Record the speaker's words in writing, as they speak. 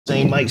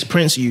Same mics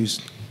Prince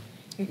used.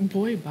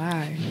 Boy,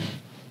 bye.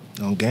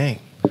 On gang.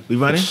 We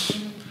running?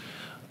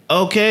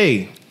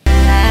 Okay.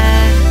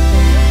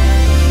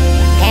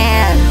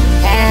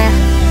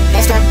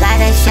 It's the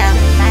Blasé Show.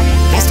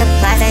 It's the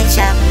Blasé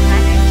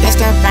Show. It's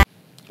the Blasé.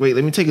 Wait,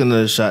 let me take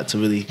another shot to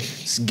really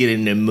get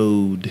in the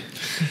mood.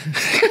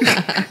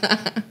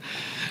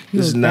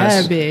 This is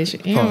bad bitch.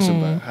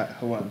 About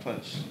Hawaiian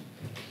Punch.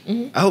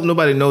 I hope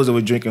nobody knows that we're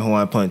drinking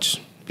Hawaiian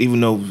Punch,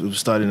 even though we're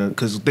starting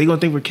because they're going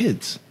to think we're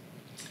kids.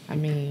 I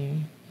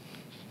mean,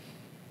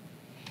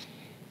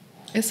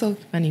 it's so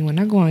funny when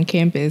I go on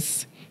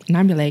campus and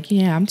I be like,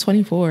 yeah, I'm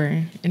 24.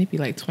 And it'd be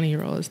like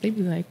 20-year-olds. They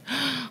be like,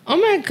 oh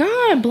my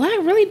God, black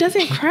really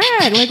doesn't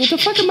crack. Like, what the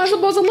fuck am I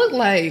supposed to look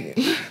like?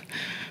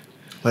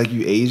 Like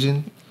you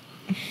Asian?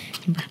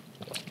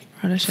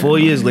 Bro, 4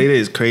 years later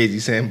is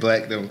crazy saying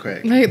black don't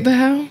crack. Like the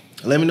hell?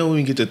 Let me know when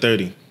we get to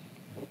 30.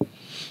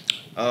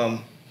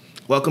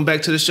 Welcome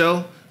back to the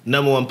show.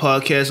 #1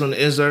 podcast on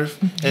the earth.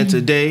 Mm-hmm. And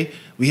today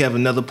we have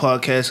another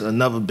podcast,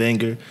 another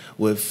banger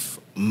with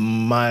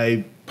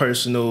my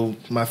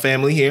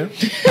family here.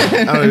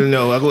 I don't even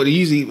know.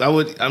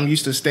 I'm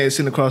used to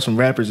sitting across from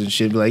rappers and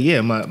shit. Be like,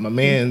 yeah, my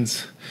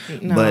man's.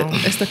 No, but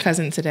it's the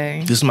cousin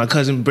today. This is my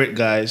cousin BritBrit,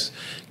 guys.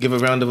 Give a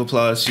round of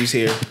applause. She's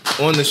here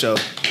on the show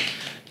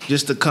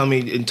just to come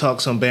in and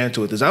talk some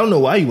banter with us. I don't know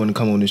why you want to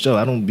come on the show.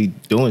 I don't be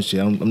doing shit.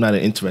 I'm not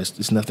an interest.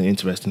 It's nothing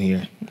interesting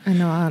here. I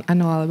know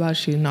all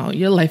about you. No,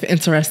 your life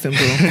interesting,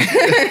 boo.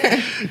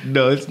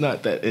 No, it's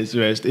not that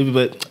interesting.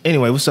 But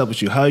anyway, what's up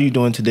with you? How are you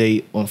doing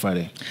today on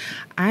Friday?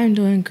 I'm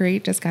doing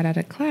great. Just got out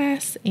of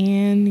class,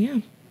 and yeah.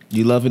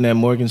 You loving that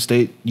Morgan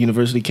State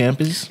University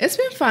campus? It's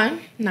been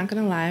fun. Not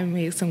gonna lie, I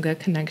made some good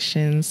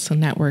connections,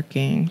 some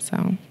networking.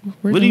 So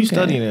what are you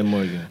studying at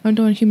Morgan? I'm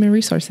doing human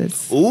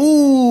resources.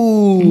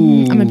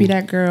 Ooh, I'm gonna be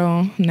that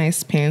girl,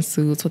 nice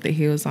pantsuits with the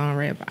heels on,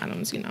 red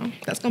bottoms. You know,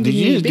 that's gonna be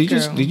me.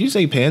 Did you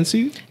say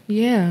pantsuit?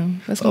 Yeah,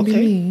 that's gonna be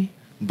me.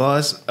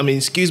 Boss. I mean,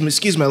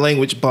 excuse my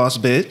language, boss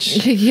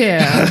bitch.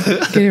 Yeah,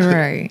 get it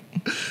right.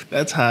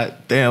 That's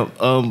hot.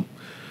 Damn.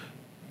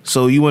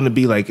 So you want to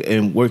be like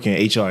and work in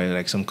HR at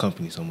like some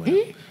company somewhere?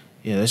 Mm-hmm.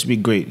 Yeah, that should be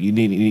great. You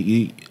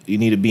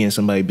need to be in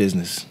somebody's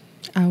business.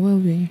 I will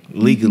be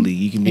legally.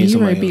 You can be in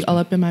somebody's. You already be all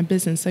up in my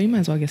business, so you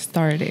might as well get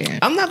started.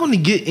 I'm not going to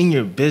get in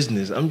your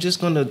business. I'm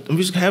just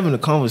having a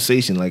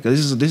conversation. Like this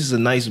is a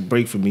nice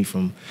break for me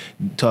from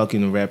talking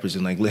to rappers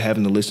and like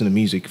having to listen to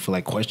music for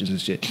like questions and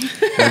shit.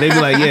 And they be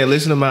like, yeah,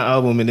 listen to my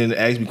album and then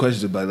ask me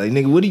questions about it. Like,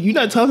 nigga, what are you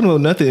not talking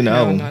about nothing in the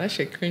album? No, that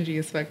shit cringy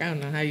as fuck. I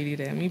don't know how you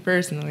do that. Me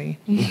personally.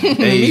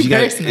 Hey,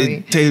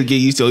 personally. Taylor get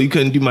used to. You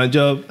couldn't do my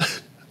job.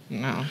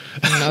 No,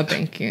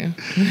 thank you.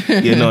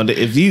 Yeah, no.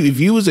 If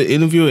you was an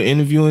interviewer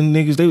interviewing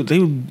niggas, they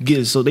would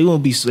get so they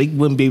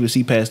wouldn't be able to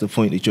see past the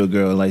point that you're a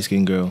girl, a light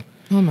skinned girl.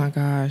 Oh my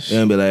gosh.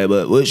 They'll be like,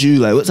 but what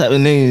type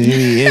of niggas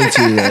you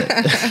into?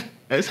 Like,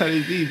 that's how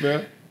they be,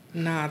 bro.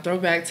 Nah,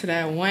 throwback to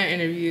that one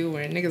interview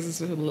where niggas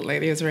looked like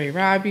they was ready to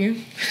rob you.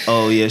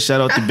 Oh yeah, shout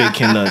out to Big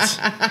Ken Nuts.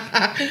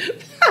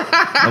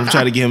 I'm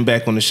trying to get him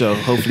back on the show.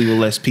 Hopefully with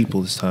less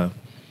people this time.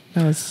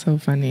 That was so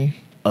funny.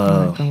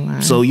 I'm not gonna lie.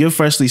 So you're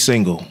freshly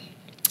single.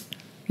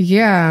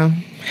 Yeah.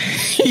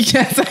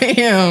 Yes, I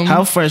am.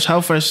 How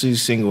freshly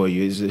single are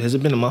you? Has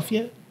it been a month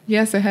yet?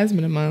 Yes, it has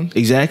been a month.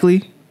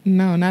 Exactly?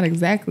 No, not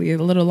exactly. A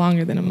little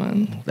longer than a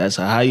month. That's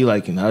how you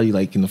liking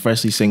the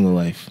freshly single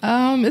life?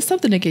 It's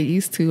something to get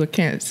used to. I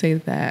can't say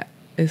that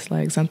it's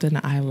like something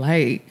that I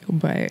like,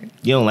 but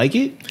you don't like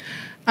it?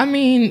 I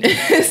mean,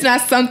 it's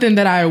not something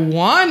that I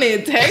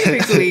wanted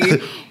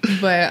technically,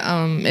 but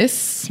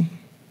it's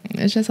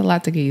just a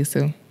lot to get used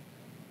to.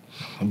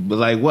 But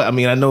like what? I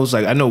mean, I know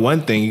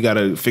one thing. You got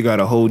to figure out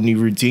a whole new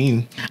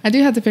routine. I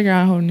do have to figure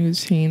out a whole new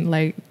routine,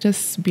 like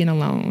just being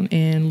alone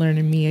and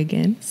learning me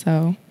again.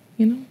 So,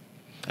 you know.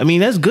 I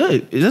mean, that's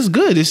good. That's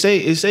good. It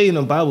say in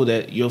the Bible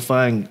that you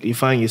find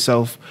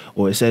yourself,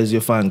 or it says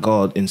you'll find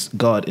God in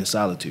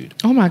solitude.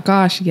 Oh my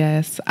gosh,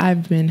 yes.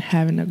 I've been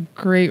having a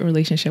great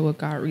relationship with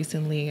God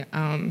recently.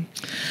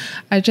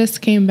 I just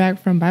came back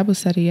from Bible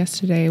study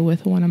yesterday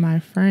with one of my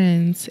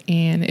friends,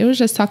 and it was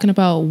just talking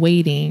about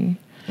waiting.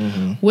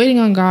 Mm-hmm. Waiting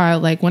on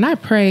God. Like when I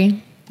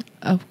pray,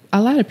 a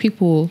lot of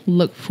people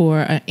look for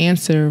an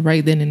answer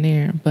right then and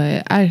there,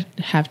 but I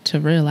have to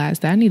realize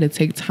that I need to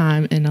take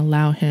time and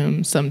allow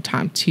Him some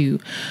time to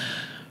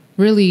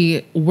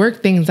really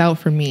work things out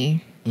for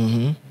me.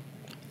 Mm-hmm.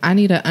 I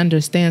need to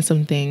understand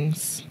some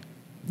things.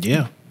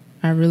 Yeah,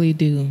 I really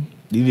do.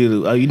 You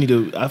need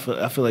to. I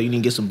feel like you need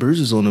to get some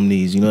bruises on them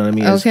knees. You know what I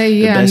mean?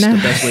 Okay, the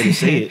best way to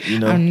say it. You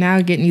know, I'm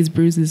now getting these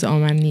bruises on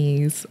my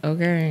knees.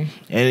 Okay.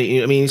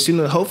 And I mean,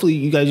 hopefully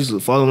you guys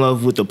just fall in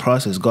love with the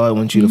process. God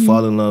wants you to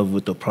fall in love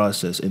with the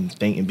process and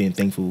being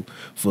thankful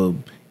for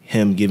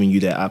Him giving you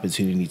that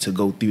opportunity to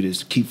go through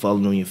this. Keep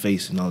falling on your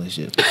face and all that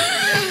shit.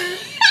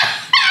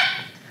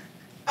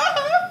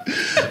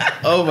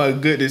 Oh my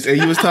goodness! And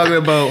you was talking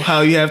about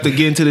how you have to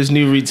get into this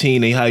new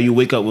routine and how you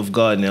wake up with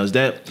God now. Is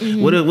that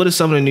what are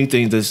some of the new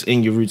things that's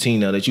in your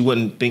routine now that you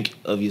wouldn't think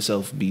of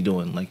yourself be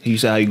doing? Like you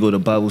said, how you go to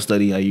Bible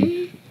study, how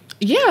you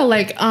Yeah,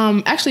 like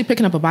actually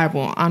picking up a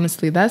Bible.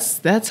 Honestly,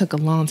 that took a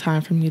long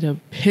time for me to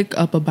pick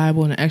up a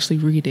Bible and actually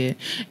read it.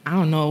 I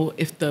don't know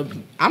if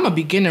I'm a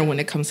beginner when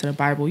it comes to the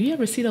Bible. You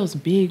ever see those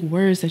big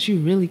words that you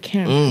really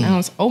can't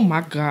pronounce? Oh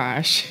my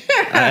gosh.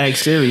 I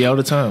ask Siri all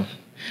the time.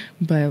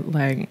 But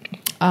like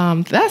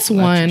that's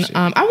one.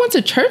 I went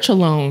to church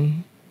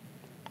alone.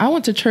 I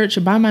went to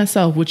church by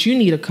myself, which you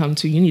need to come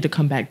to. You need to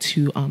come back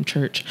to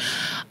church.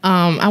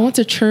 I went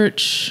to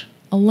church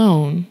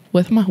alone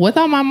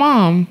without my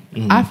mom.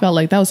 I felt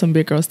like that was some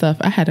big girl stuff.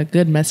 I had a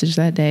good message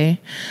that day,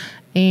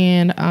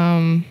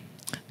 and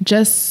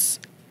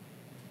just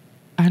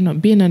I don't know,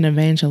 being an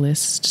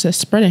evangelist, just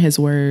spreading His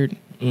word,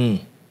 you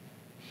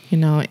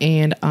know,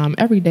 and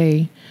every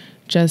day,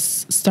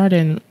 just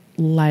starting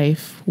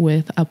life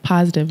with a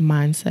positive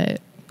mindset.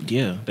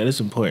 Yeah, that is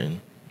important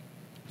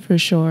for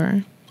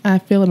sure. I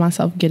feel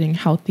myself getting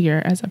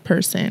healthier as a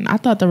person. I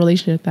thought the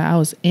relationship that I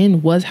was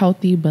in was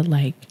healthy, but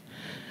like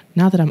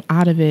now that I'm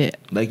out of it,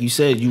 like you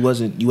said, you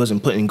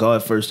wasn't putting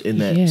God first in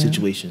that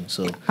situation,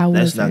 so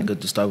that's not good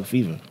to start with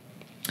either.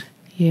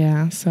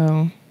 Yeah.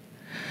 So,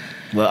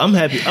 well, I'm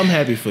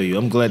happy for you.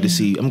 I'm glad to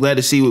see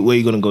where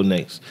you're gonna go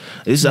next.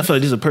 I feel like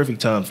this is a perfect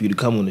time for you to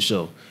come on the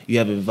show. You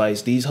have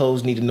advice. These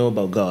hoes need to know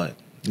about God.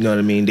 You know what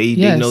I mean? They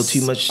know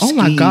too much. Oh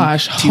my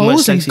gosh,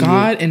 hoes and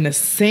God in the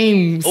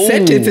same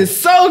sentence is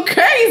so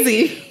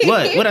crazy.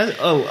 What?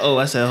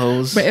 I said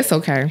hoes. But it's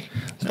okay.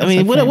 I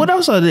mean, okay. What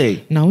else are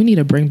they? No, we need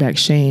to bring back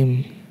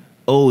shame.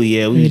 Oh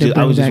yeah,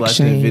 I was just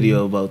watching a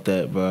video about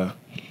that, bro.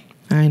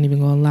 I ain't even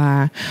gonna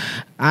lie.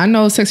 I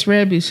know Sex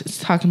Red be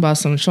talking about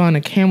some showing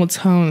a camel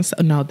toe.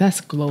 No,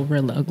 that's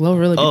Glorilla.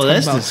 Glorilla be talking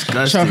about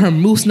disgusting. Showing her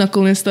moose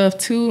knuckle and stuff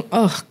too.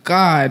 Oh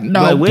God,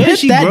 no. Like, where did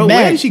she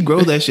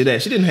grow that shit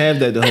at? She didn't have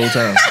that the whole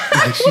time.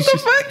 What the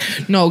fuck?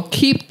 No,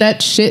 keep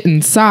that shit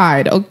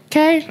inside.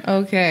 Okay.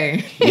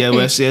 Yeah,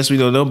 but yes, we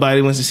know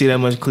nobody wants to see that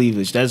much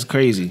cleavage. That's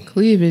crazy.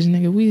 Cleavage,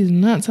 nigga. We is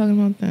not talking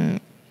about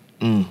that.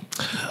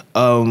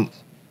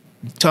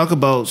 Talk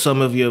about some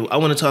of your. I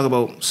want to talk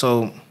about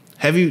so.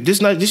 Have you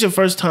this your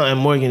first time at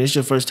Morgan? This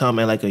your first time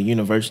at like a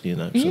university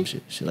or some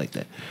shit like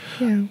that.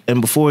 Yeah.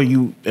 And before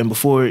you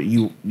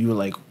were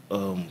like,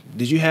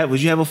 would you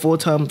have a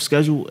full-time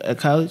schedule at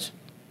college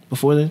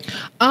before then?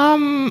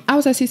 I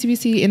was at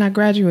CCBC and I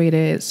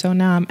graduated, so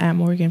now I'm at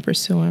Morgan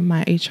pursuing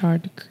my HR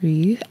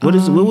degree. What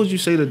would you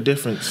say the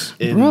difference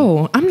in?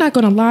 Bro, I'm not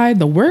gonna lie.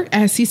 The work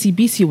at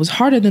CCBC was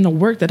harder than the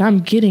work that I'm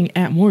getting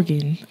at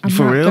Morgan. I'm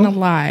not gonna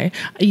lie.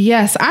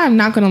 Yes, I'm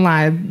not gonna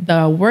lie.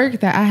 The work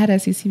that I had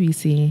at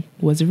CCBC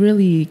was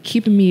really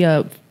keeping me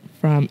up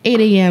from 8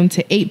 a.m.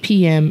 to 8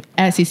 p.m.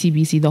 at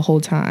CCBC the whole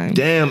time.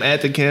 Damn,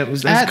 at the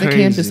campus. That's crazy. At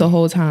the campus the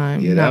whole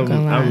time. Yeah,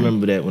 I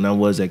remember that when I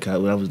was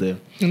there.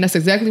 And that's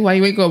exactly why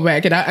you ain't go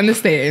back. And I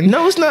understand.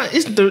 No, it's not.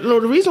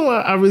 The reason why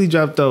I really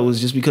dropped out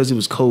was just because it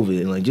was COVID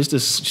and like just the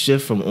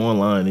shift from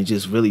online. It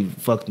just really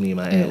fucked me in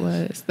my ass. It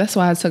was. That's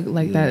why I took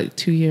that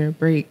 2-year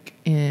break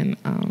and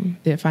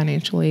did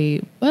financial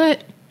aid.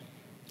 But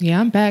yeah,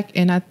 I'm back,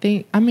 and I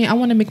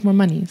want to make more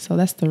money. So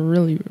that's the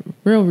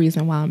real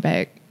reason why I'm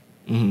back.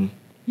 Mm-hmm.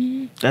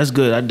 That's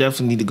good. I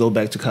definitely need to go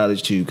back to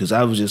college too, because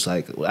I was just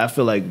like, I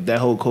feel like that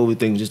whole COVID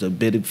thing was just a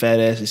bit of fat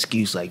ass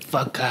excuse, like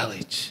fuck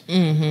college.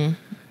 And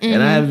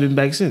I haven't been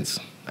back since.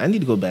 I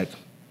need to go back.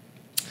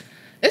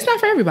 It's not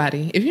for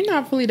everybody. If you're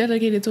not fully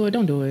dedicated to it,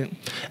 don't do it.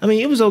 I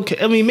mean, it was okay.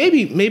 I mean,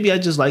 maybe I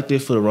just liked it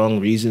for the wrong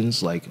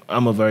reasons. Like,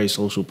 I'm a very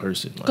social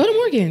person. Like, go to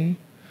Morgan.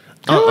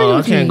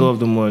 I can't go up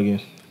to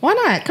Morgan. Why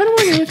not? Come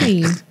to Morgan with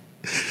me.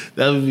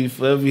 That'd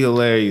be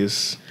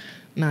hilarious.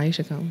 Nah, you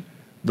should come.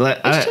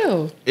 It's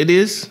chill. It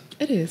is.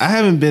 It is. I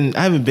haven't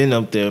been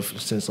up there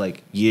since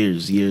like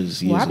years.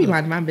 Well, I be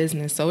minding my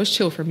business, so it's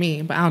chill for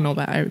me. But I don't know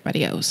about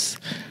everybody else.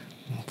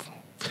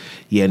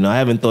 Yeah, no, I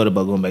haven't thought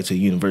about going back to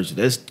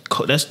university. That's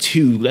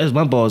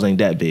my balls ain't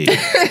that big.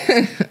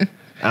 I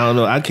don't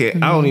know. I can't.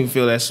 I don't even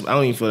feel that. I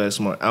don't even feel that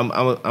smart. I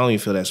don't even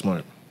feel that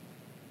smart.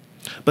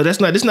 But this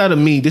not a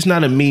me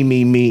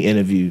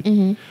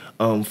interview.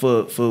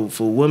 For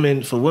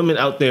women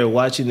out there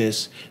watching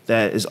this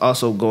that is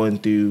also going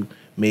through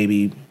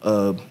maybe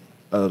a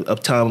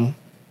time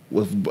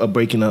with a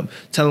breaking up,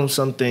 tell them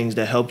some things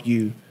that help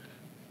you.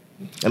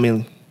 I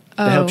mean,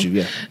 that helps you,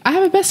 yeah. I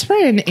have a best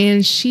friend,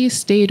 and she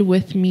stayed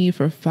with me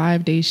for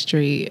 5 days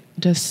straight,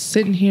 just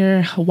sitting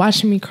here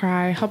watching me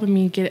cry, helping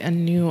me get a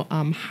new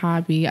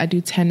hobby. I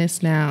do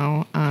tennis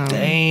now.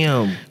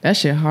 Damn, that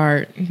shit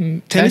hard.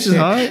 Tennis is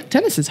hard.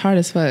 Tennis is hard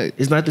as fuck.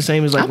 It's not the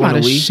same as like I'm out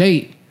of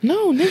shape.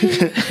 No,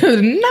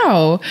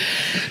 nigga.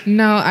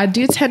 no. I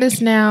do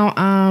tennis now.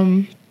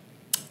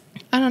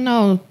 I don't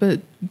know, but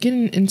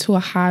getting into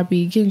a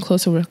hobby, getting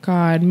closer with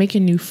God,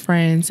 making new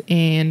friends,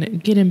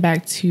 and getting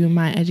back to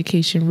my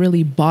education,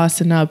 really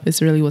bossing up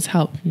is really what's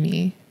helping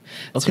me.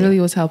 It's really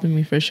what's helping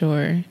me for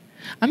sure.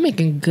 I'm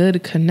making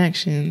good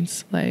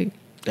connections. Like,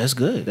 that's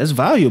good. That's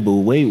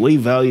valuable. Way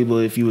valuable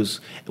if you was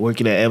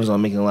working at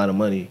Amazon making a lot of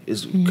money.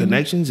 It's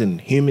connections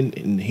and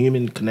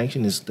human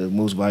connection is the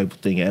most valuable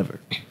thing ever.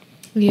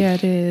 Yeah,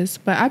 it is.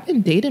 But I've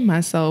been dating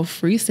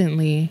myself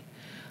recently.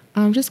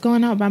 Just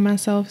going out by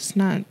myself is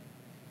not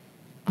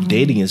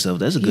Dating yourself,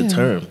 that's a good yeah.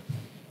 term.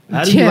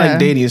 How do you like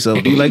dating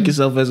yourself? Do you like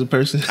yourself as a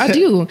person? I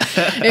do.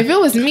 If it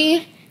was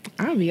me,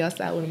 I'd be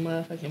outside with a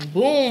motherfucking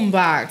boom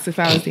box if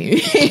I was you.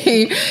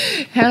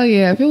 Hell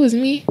yeah. If it was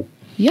me,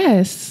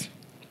 yes.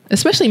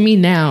 Especially me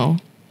now.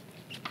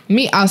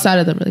 Me outside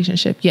of the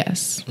relationship,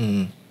 yes.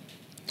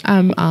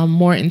 I'm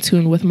more in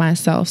tune with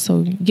myself.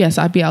 So yes,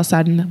 I'd be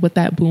outside with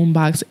that boom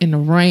box in the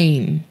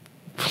rain.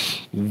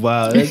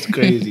 Wow, that's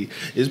crazy.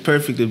 It's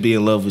perfect to be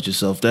in love with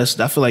yourself. I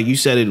feel like you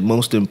said it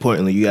most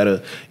importantly. You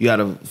gotta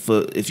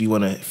if you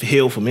want to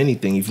heal from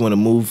anything, if you want to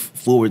move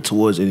forward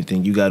towards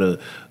anything, you gotta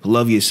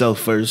love yourself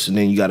first, and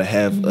then you gotta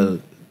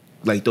have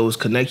like those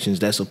connections,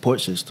 that support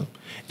system.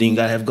 Then you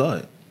gotta have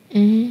God.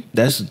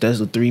 That's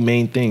the three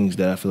main things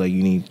that I feel like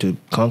you need to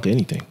conquer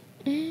anything.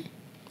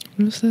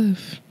 Real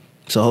stuff.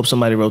 So I hope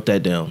somebody wrote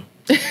that down.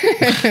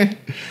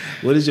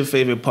 What is your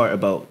favorite part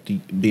about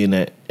being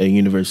at a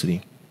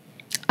university?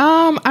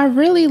 I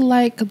really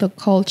like the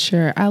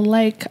culture. I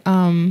like,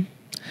 I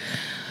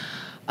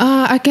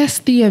guess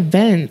the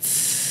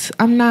events.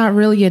 I'm not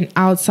really an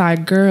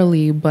outside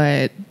girly,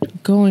 but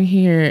going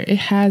here, it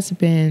has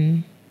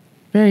been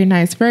very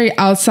nice, very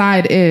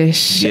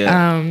outside-ish.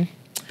 Yeah,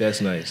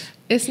 that's nice.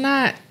 It's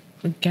not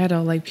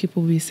ghetto like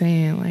people be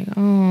saying, like,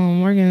 oh,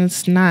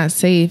 Morgan's not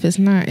safe. It's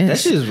not.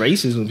 That's just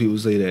racist when people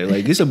say that.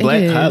 Like, it's a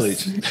black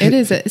college. It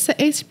is. It's an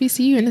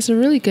HBCU, and it's a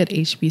really good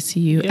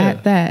HBCU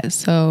at that.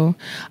 So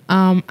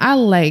I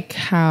like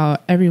how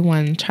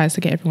everyone tries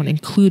to get everyone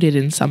included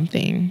in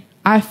something.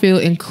 I feel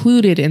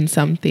included in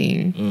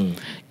something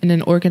in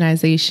an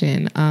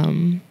organization.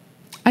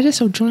 I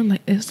just joined,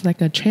 like, it's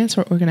like a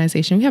transfer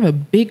organization. We have a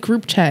big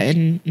group chat,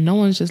 and no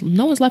one's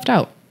left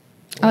out. Wow.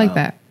 I like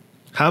that.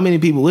 How many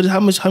people? How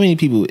many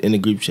people in the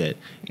group chat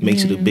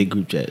makes it a big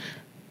group chat?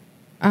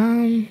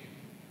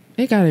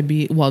 It gotta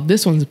be. Well,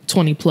 this one's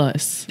 20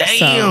 plus.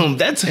 Damn,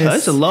 that's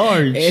a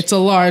large. It's a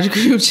large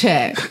group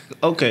chat.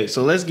 Okay,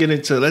 so let's get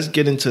into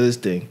this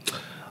thing.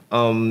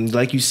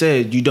 Like you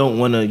said,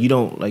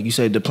 like you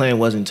said, the plan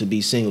wasn't to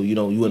be single. You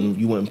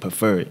wouldn't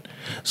prefer it.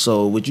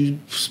 So would you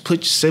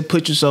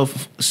put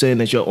yourself saying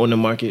that you're on the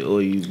market,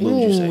 or what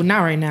would you say?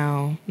 Not right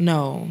now.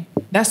 No,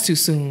 that's too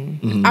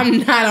soon. I'm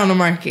not on the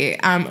market.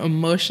 I'm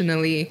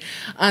emotionally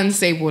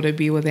unstable to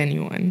be with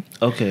anyone.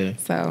 Okay,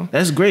 so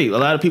that's great. A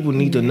lot of people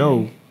need to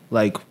know,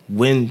 like,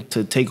 when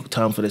to take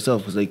time for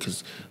themselves,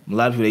 because a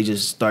lot of people, they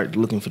just start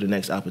looking for the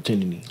next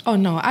opportunity. Oh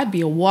no, I'd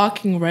be a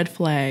walking red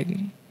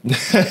flag.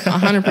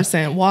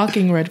 100%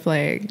 walking red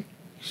flag.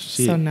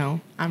 Shit. So no,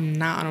 I'm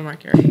not on the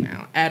market right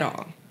now at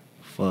all.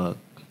 Fuck.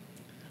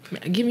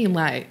 Give me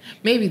like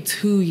maybe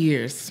 2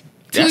 years.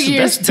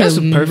 That's to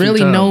really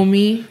time. Know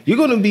me. You're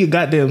gonna be a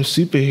goddamn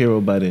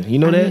superhero by then. You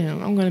know that?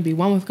 I'm gonna be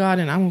one with God,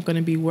 and I'm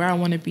gonna be where I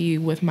want to be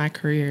with my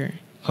career.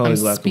 Holy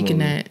I'm speaking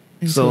that.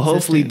 So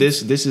hopefully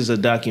this is a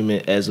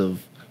document as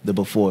of the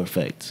before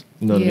effects.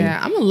 You know what I mean?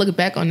 I'm gonna look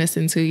back on this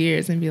in 2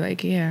 years and be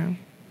like, yeah,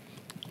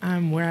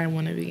 I'm where I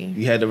want to be.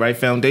 You had the right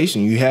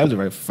foundation. You have the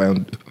right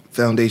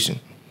foundation.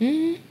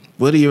 Mm-hmm.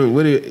 What are your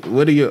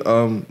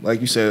like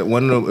you said,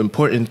 one of the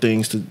important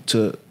things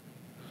to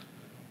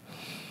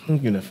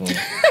give me that phone.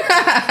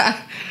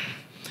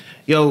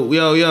 Yo,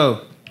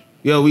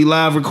 we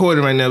live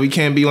recording right now. We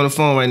can't be on the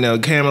phone right now.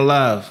 Camera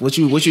live. What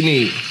you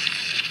need?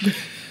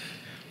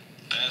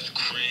 That's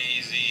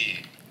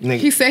crazy. Nigga.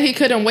 He said he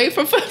couldn't wait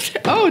for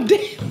Oh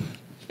damn.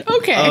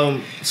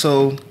 Okay.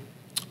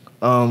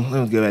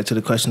 Let me get back to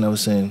the question I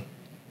was saying.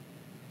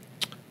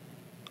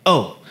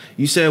 Oh,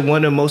 you said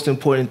one of the most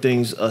important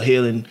things of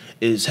healing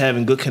is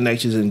having good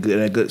connections and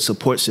a good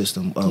support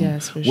system.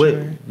 Yes, for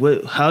sure.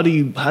 How do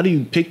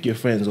you pick your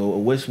friends, or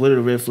what are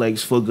the red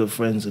flags for good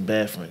friends and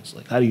bad friends?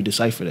 Like, how do you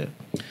decipher that?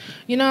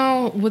 You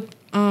know, with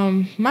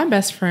my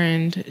best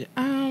friend,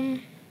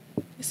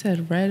 he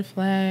said red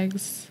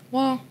flags.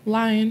 Well,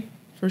 lying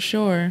for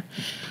sure.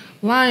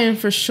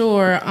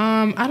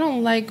 I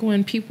don't like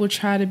when people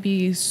try to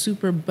be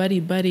super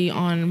buddy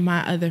on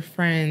my other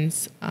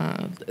friends.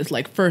 It's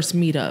like first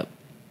meetup.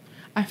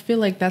 I feel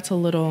like that's a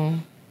little,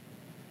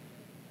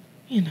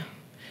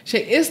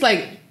 it's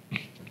like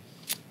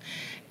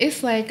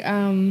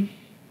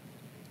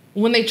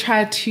when they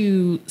try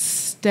to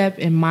step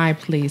in my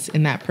place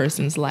in that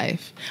person's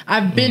life.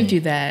 I've been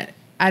through that.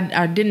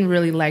 I didn't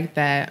really like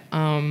that.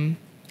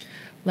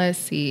 Let's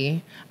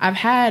see. I've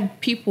had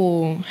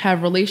people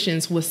have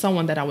relations with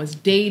someone that I was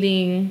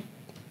dating.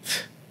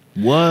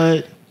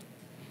 What?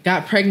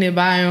 Got pregnant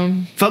by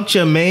him. Fucked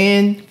your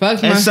man,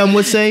 as some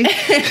would say.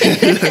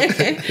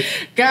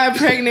 Got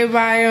pregnant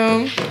by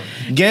him.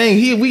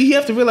 Gang, we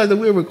have to realize that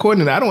we're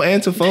recording. I don't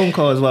answer phone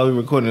calls while we're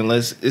recording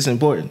unless it's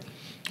important.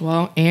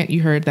 Well, Aunt,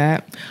 you heard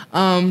that.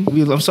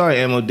 I'm sorry,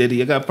 Ammo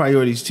Diddy. I got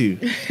priorities too.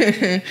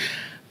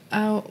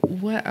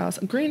 What else?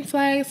 Green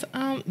flags.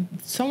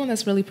 Someone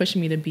that's really pushing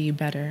me to be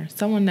better.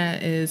 Someone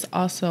that is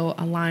also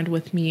aligned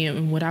with me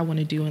and what I want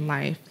to do in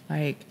life.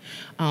 Like,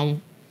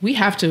 we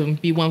have to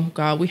be one with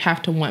God. We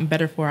have to want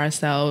better for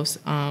ourselves.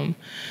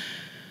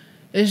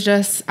 It's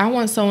just, I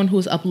want someone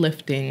who's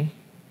uplifting,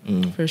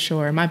 for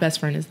sure. My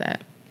best friend is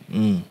that.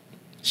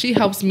 She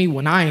helps me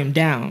when I am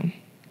down.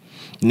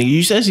 Nigga,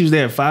 you said she was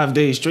there 5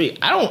 days straight.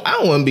 I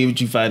don't want to be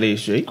with you 5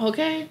 days straight.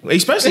 Okay.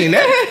 Especially in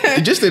that,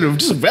 just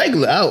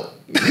regular out.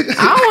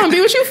 I don't want to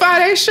be with you 5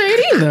 days straight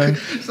either.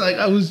 It's like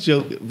I was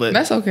joking, but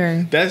that's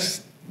okay. That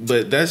is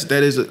this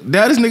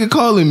nigga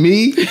calling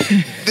me.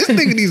 This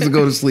nigga needs to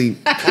go to sleep.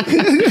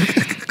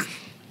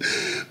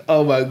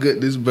 Oh my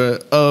goodness, bro.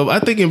 I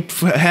think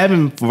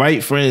having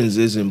right friends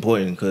is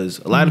important because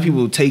a lot of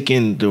people take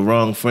in the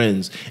wrong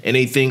friends and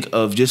they think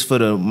of just for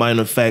the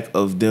minor fact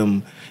of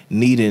them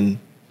needing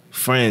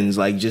friends,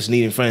 like just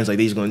needing friends, like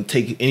they're just going to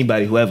take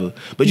anybody, whoever.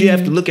 But you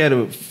have to look at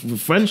a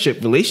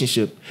friendship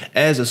relationship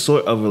as a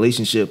sort of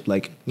relationship,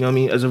 like, you know what I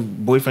mean, as a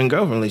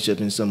boyfriend-girlfriend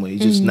relationship in some way.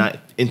 It's just not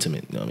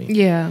intimate, you know what I mean?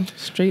 Yeah,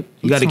 straight.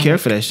 You got to care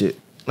for that shit.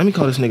 Let me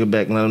call this nigga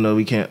back and let him know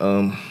we can't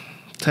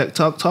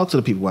talk to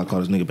the people while I call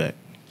this nigga back.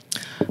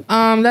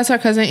 That's our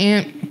cousin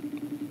Ant.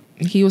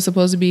 He was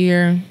supposed to be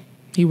here.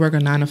 He worked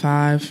a 9 to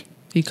 5.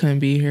 He couldn't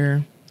be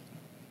here.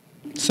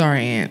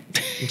 Sorry, Ant.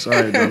 I'm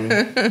sorry, dummy.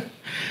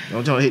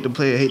 Don't y'all hate the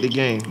player, hate the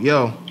game.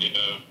 Yo. Yeah.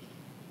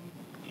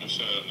 What's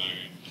up, nigga?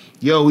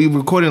 Yo, we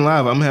recording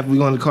live. We're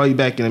going to call you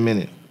back in a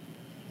minute.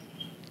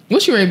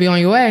 What, you ready to be on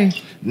your way?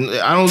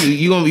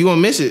 You gonna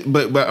miss it,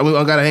 but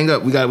I gotta hang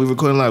up. We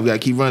recording live. We gotta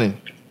keep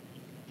running.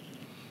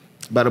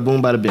 Bada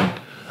boom, bada bing.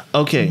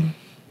 Okay,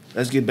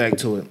 let's get back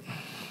to it.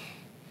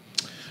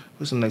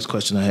 What's the next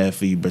question I have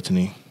for you,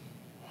 Brittany?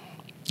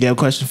 You have a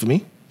question for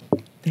me?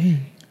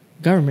 Damn,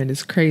 government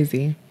is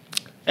crazy.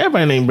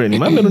 Everybody named Brittany.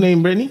 My middle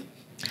name Brittany.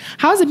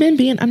 How's it been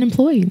being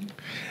unemployed?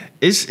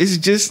 It's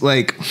just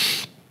like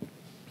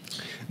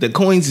the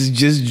coins is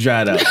just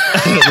dried up.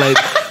 Like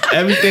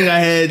everything I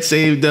had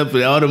saved up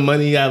and all the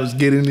money I was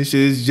getting and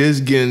shit is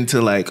just getting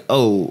to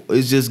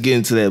it's just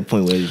getting to that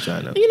point where it's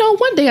trying to. You know,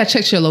 one day I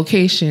checked your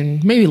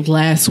location, maybe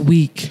last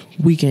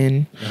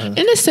weekend, and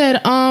it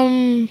said,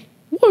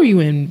 where were you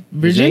in?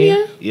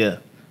 Virginia? Yeah.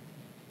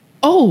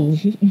 Oh,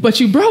 but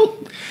you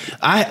broke.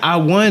 I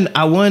won a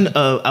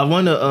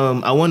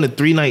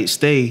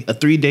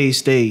 3-day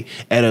stay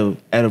at a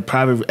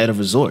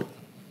resort.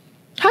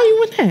 How you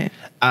win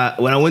that?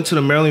 When I went to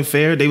the Maryland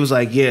Fair, they was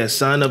like, yeah,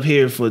 sign up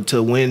here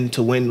to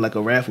win like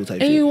a raffle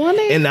type. And shit. you won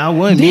it? And I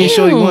won. Me and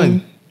Shorty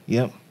won.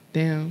 Yep.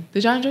 Damn.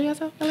 Did y'all enjoy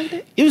yourself? I like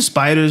that. It was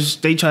spiders.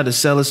 They tried to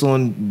sell us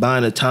on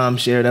buying a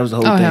timeshare. That was the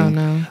whole thing. Hell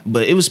no.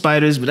 But it was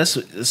spiders. But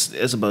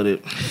that's about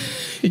it.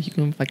 You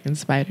can fucking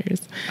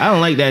spiders. I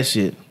don't like that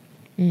shit.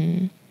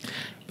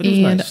 But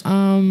it was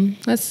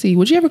nice. Let's see.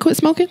 Would you ever quit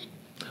smoking?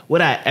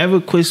 Would I ever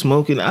quit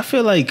smoking? I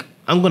feel like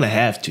I'm gonna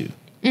have to.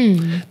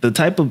 I'm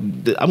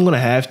gonna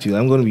have to.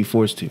 I'm gonna be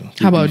forced to.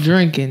 How about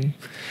drinking?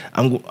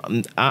 I'm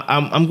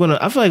gonna.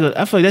 I feel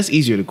like that's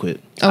easier to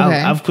quit. Okay.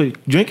 I've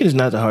quit. Drinking is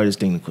not the hardest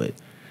thing to quit.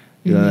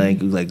 You know,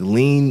 like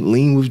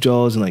lean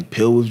withdrawals and like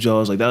pill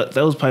withdrawals. Like that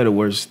was probably the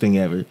worst thing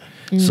ever.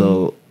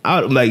 So now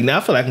I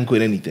feel like I can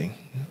quit anything.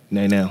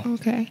 Now.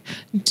 Okay.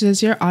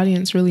 Does your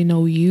audience really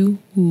know you,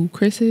 who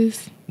Chris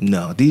is?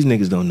 No, these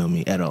niggas don't know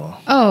me at all.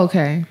 Oh,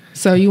 okay.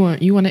 So you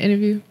want an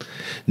interview?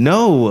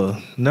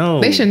 No.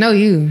 They should know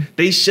you.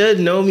 They should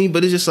know me,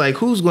 but it's just like,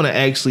 who's gonna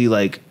actually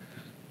like?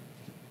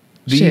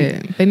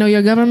 Shit, they know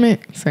your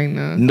government? Say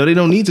no. No, they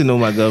don't need to know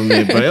my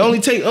government, bro. It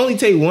only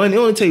take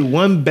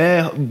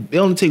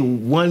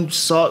one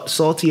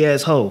salty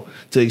ass hoe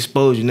to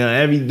expose you. Now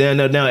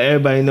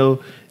everybody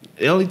know.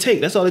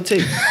 That's all it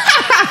takes.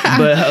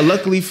 But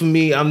luckily for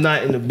me, I'm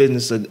not in the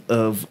business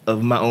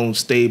of my own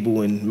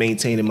stable and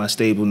maintaining my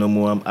stable no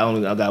more.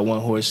 I got one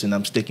horse and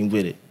I'm sticking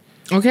with it.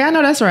 Okay, I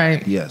know that's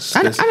right. Yes.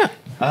 I know.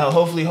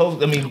 Hopefully,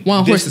 I mean,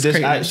 one horse is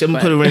crazy. I'm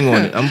gonna put a ring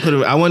on it.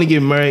 I want to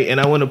get married and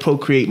I want to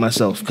procreate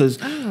myself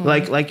because,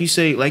 like you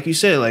said, you're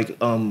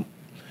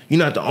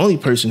not the only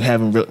person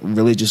having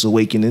religious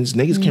awakenings.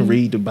 Niggas can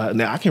read the Bible.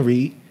 Now I can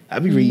read. I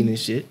be reading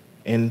this shit,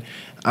 and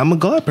I'm a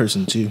God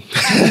person too.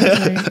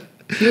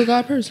 You're a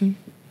God person.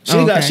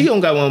 She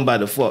don't got one by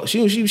default.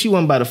 She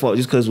wasn't by default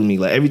just because with me.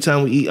 Like every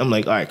time we eat, I'm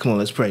like, all right, come on,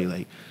 let's pray.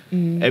 Like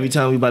every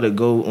time we about to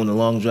go on a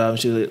long drive and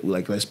shit,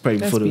 like let's pray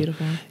before the.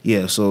 Beautiful.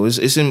 Yeah, so it's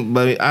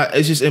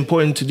just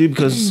important to do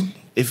because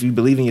if you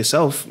believe in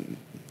yourself,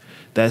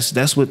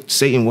 that's what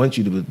Satan wants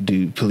you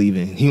to believe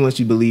in. He wants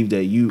you to believe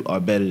that you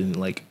are better than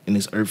like in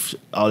this earth.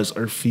 All this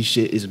earthly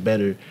shit is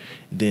better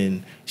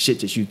than shit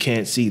that you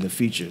can't see in the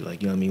future.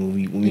 Like, you know what I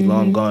mean? When we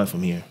long gone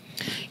from here.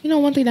 You know,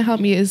 one thing that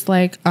helped me is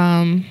like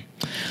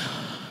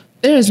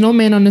there is no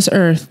man on this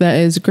earth that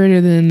is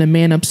greater than the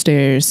man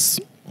upstairs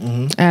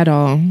at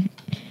all.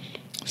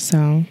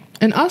 So,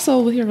 and also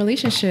with your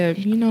relationship,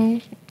 you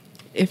know,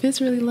 if it's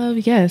really love,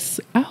 yes,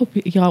 I hope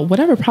y'all,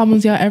 whatever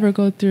problems y'all ever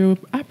go through,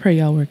 I pray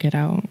y'all work it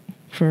out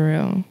for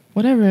real.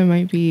 Whatever it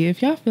might be.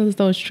 If y'all feel as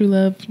though it's true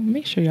love,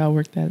 make sure y'all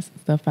work that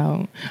stuff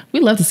out.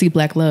 We love to see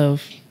black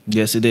love.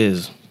 Yes, it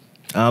is.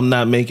 I'm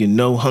not making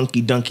no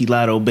hunky dunky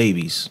lotto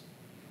babies.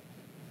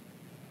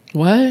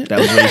 What? That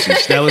was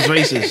racist. That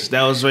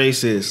was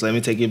racist. Let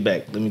me take it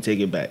back.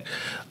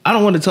 I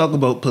don't want to talk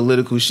about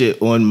political shit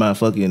on my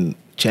fucking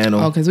channel.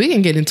 Oh, because we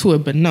can get into it,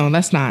 but no,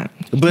 that's not.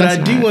 But I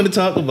do want to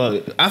talk about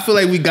it. I feel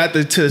like we got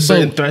to a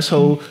certain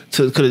threshold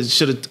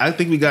I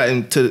think we got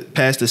into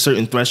past a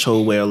certain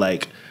threshold where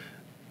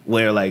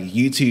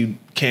YouTube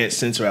can't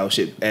censor our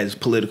shit as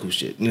political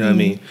shit. You know what I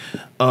mean?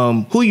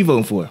 Who are you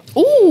voting for?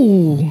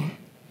 Ooh,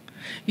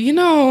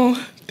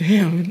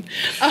 damn.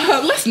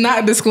 Let's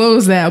not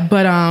disclose that.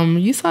 But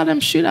you saw them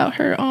shoot out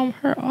her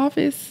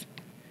office.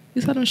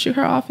 You saw them shoot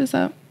her office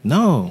up.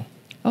 No.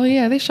 Oh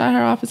yeah, they shot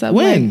her office up.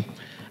 When? Like,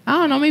 I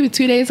don't know, maybe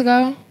 2 days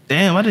ago.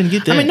 Damn, I didn't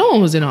get that. I mean, no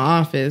one was in the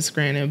office,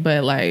 granted,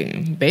 but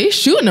like they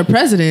shooting the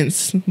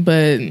presidents,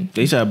 but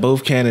they shot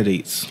both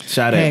candidates.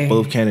 At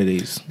both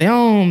candidates. They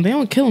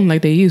don't kill them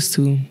like they used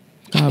to.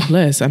 God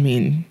bless. I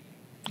mean,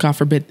 God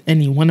forbid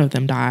any one of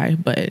them die,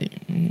 but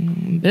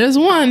there's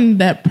one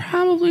that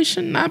probably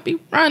should not be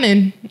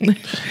running.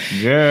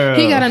 Girl.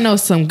 He gotta know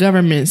some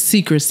government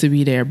secrets to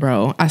be there,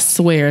 bro. I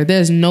swear,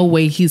 there's no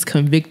way he's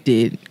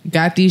convicted,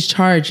 got these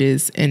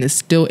charges, and is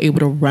still able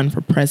to run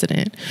for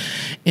president.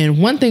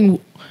 And one thing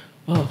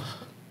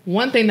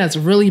that's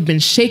really been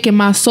shaking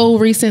my soul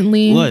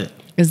recently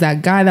is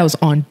that guy that was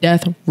on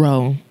death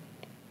row.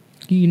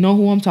 You know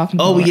who I'm talking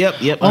about? Oh,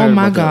 yep. Oh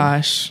my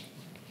gosh.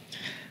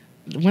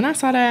 When I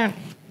saw that,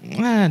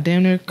 I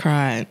damn near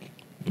cried.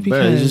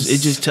 Because it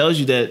just tells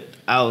you that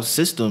our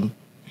system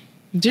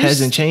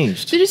hasn't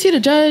changed. Did you see the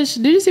judge?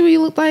 Did you see what he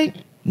looked like?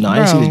 No, I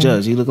didn't see the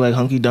judge. He looked like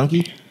hunky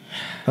dunky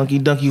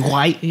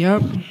white.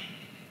 Yep.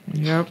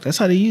 That's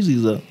how they usually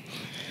look.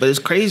 But it's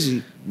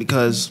crazy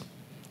because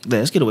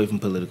let's get away from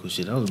political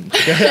shit.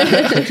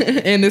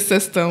 In the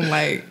system,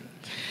 like.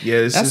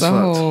 Yeah, that's a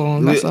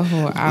whole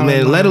hour.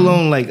 Man, let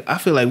alone like I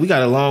feel like we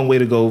got a long way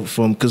to go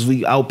from because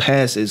our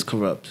past is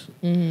corrupt,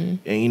 and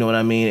you know what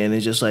I mean. And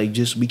it's just like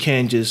we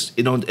can't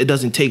it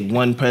doesn't take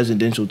one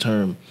presidential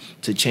term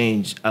to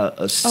change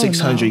a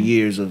 600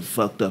 years of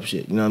fucked up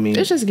shit. You know what I mean?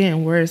 It's just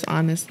getting worse,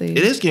 honestly.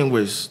 It is getting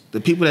worse.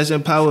 The people that's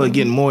in power are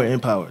getting more in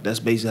power. That's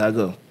basically how it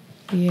go.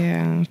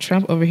 Yeah,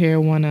 Trump over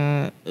here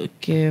wanna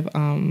give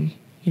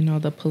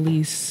the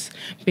police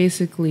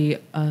basically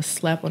a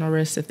slap on the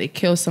wrist if they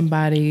kill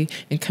somebody.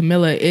 And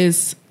Camilla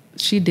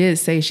she did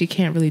say she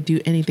can't really do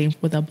anything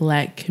for the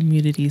black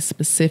community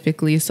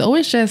specifically. So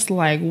it's just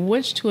like,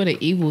 which two of the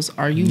evils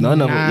are you?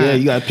 None of them. Yeah,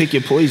 you gotta pick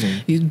your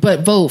poison.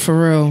 But vote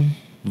for real.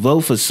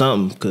 Vote for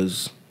something,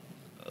 because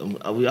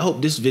I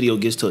hope this video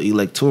gets to an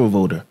electoral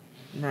voter.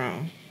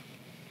 Bro,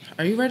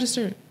 are you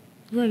registered?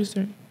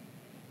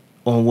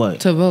 On what?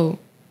 To vote.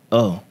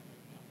 Oh.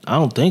 I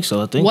don't think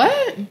so. I think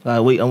what? I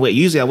wait.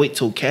 Usually I wait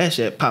till Cash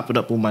App pop it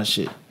up on my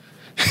shit.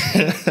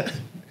 Then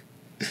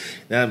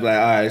I'm like,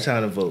 all right, it's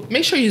time to vote.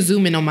 Make sure you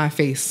zoom in on my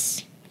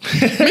face.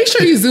 Make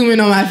sure you zoom in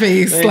on my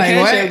face. Man, like Cash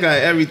what? App got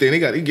everything.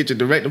 You get your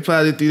direct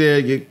deposit through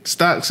there, get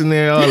stocks in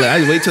there, all that. I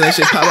just wait till that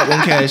shit pop up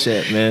on Cash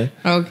App, man.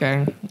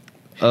 Okay.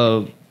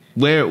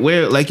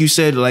 Where like you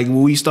said, like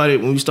when we started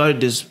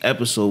this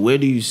episode, where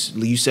do you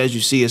said you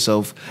see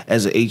yourself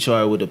as an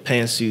HR with the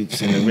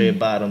pantsuits and the red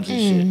bottoms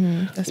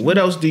and shit. What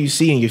else do you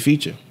see in your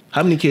future?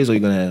 How many kids are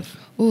you gonna have?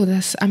 Oh,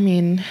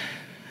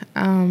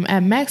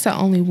 at max I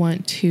only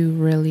want 2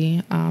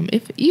 really.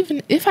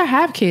 If I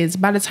have kids,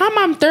 by the time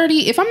I'm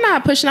 30, if I'm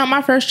not pushing out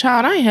my first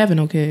child, I ain't having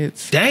no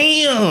kids.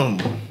 Damn.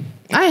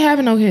 I ain't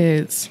having no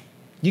kids.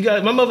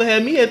 My mother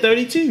had me at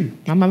 32.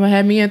 My mama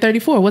had me at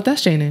 34. What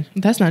that's changing?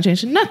 That's not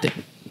changing nothing.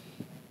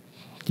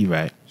 You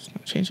right. It's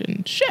not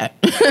changing shit.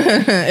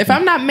 If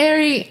I'm not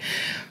married,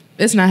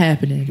 it's not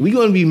happening. We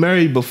gonna be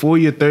married before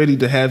you're 30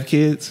 to have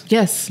kids?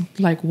 Yes.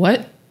 Like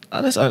what?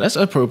 Oh, that's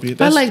appropriate.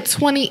 But like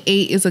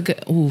 28 is a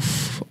good.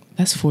 Oof.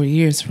 That's 4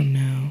 years from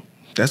now.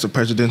 That's a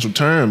presidential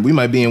term. We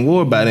might be in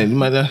war by then. You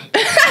might all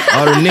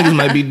the niggas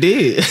might be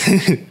dead.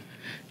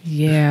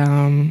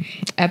 Yeah.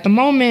 At the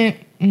moment,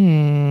 I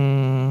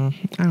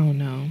don't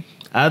know.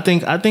 I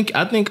think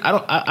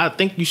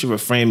you should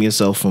refrain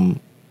yourself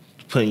from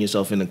putting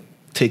yourself in a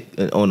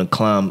on a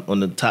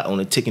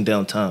ticking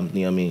down time.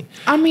 You know what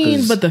I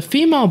mean? But the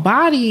female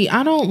body,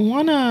 I don't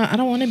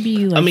wanna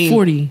be like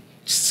 40.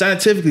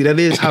 Scientifically, that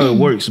is how it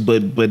works,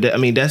 but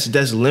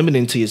that's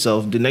limiting to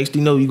yourself. The next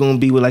thing you know, you're gonna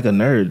be with like a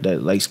nerd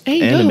that likes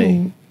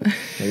anime. Like,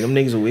 them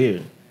niggas are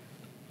weird.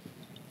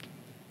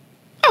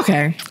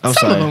 Okay, I'm some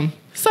sorry. of them.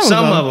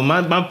 Some of them.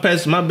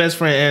 My best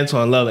friend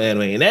Antoine love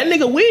anime, and that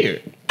nigga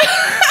weird.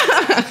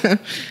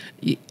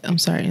 I'm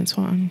sorry,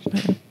 Antoine.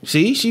 But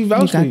see, she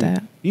vouched for you.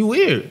 That. You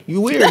weird,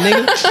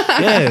 nigga.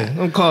 Yeah,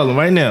 I'm calling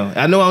right now.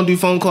 I know I don't do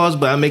phone calls,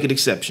 but I make an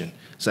exception.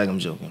 It's like I'm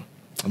joking.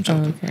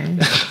 Okay.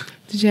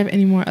 Did you have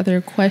any more other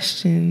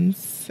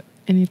questions?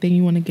 Anything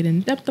you want to get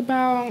in depth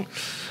about?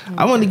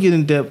 I want to get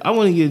in depth.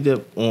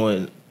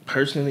 On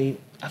personally.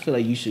 I feel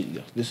like you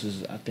should.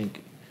 I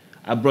think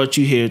I brought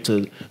you here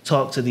to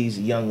talk to these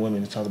young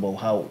women and talk about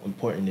how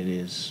important it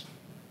is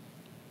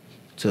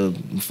to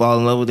fall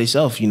in love with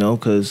themselves.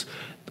 Because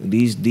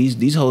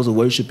these hoes are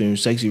worshiping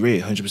sexy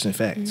red. 100%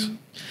 facts. Mm-hmm.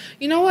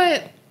 You know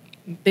what?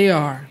 They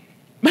are.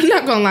 I'm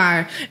not gonna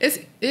lie.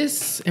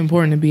 It's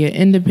important to be an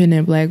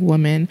independent black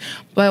woman.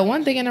 But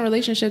one thing in a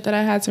relationship that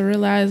I had to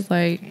realize,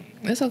 like,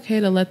 It's okay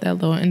to let that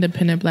little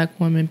independent black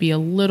woman be a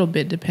little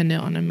bit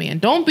dependent on a man.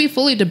 Don't be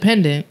fully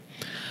dependent,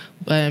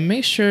 but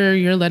make sure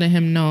you're letting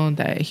him know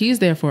that he's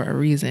there for a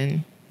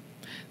reason.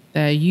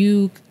 That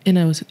you, in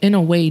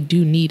a way,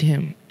 do need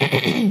him.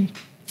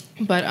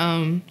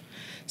 But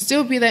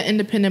still be that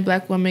independent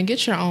black woman.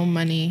 Get your own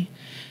money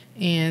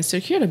and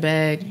secure the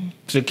bag.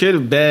 Secure the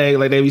bag,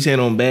 like they be saying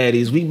on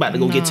Baddies. We about to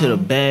go get to the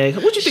bag.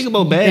 What you think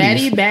about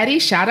Baddies?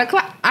 Baddie, shot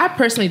o'clock. I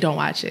personally don't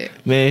watch it.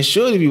 Man,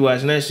 Shorty be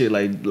watching that shit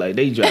like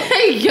they drop.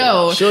 Hey,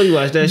 yo. Shorty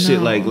watch that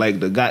shit like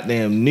the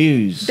goddamn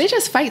news. They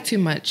just fight too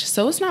much,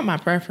 so it's not my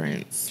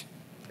preference.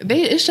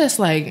 It's just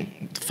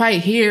like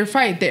fight here,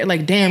 fight there.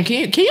 Like, damn,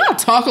 can y'all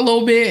talk a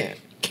little bit?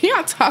 Can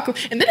y'all talk?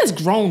 And then it's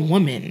grown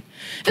women.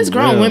 It's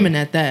grown women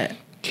at that.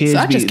 Kids, so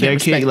I just can't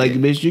respect like,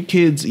 it. bitch,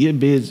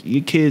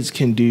 your kids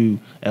can do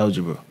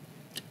algebra.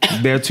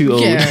 They're too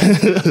old.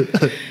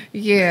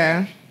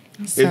 Yeah.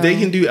 So, if they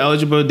can do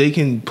algebra, they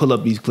can pull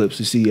up these clips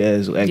to see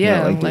as acting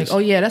out like this. Oh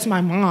yeah, that's my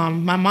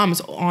mom. My mom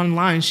is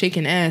online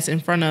shaking ass in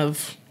front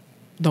of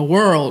the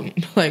world.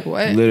 Like,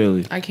 what?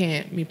 Literally. I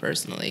can't, me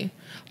personally.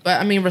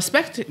 But I mean,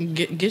 respect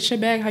it. Get your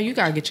bag how you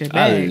gotta get your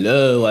bag. I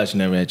love watching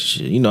that ratchet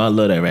shit. You know, I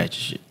love that ratchet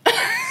shit.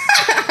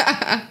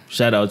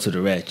 Shout out to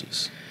the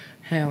ratchets.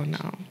 Hell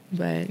no.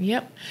 But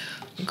yep,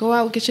 go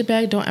out, get your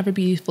bag. Don't ever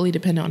be fully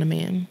dependent on a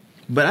man.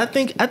 But I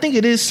think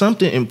it is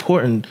something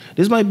important.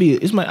 I don't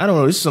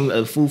know. This is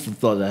a food for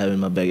thought that I have in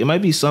my bag. It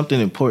might be something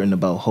important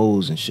about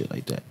hoes and shit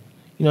like that.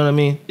 You know what I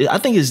mean? I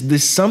think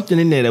there's something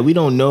in there that we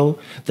don't know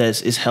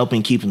that's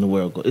helping keeping the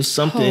world go. It's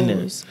something in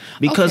there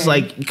because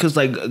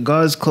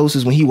God's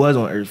closest when he was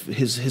on earth,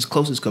 his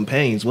closest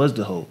companions was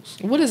the hoes.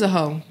 What is a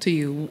hoe to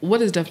you?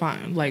 What is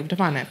define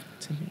that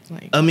to me?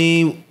 Like, I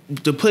mean,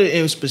 to put it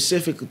in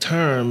specific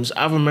terms,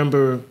 I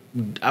remember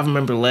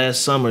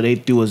last summer they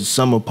threw a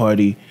summer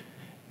party.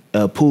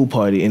 A pool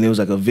party, and it was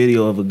like a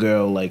video of a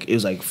girl, like it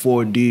was like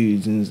 4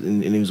 dudes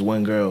and it was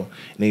one girl,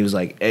 and they was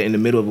like in the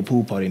middle of a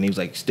pool party, and they was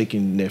like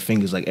sticking their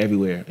fingers like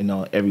everywhere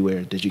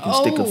that you can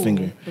stick a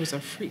finger. It was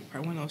a freak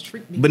part, one of those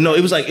freak. But no,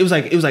 it was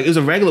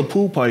a regular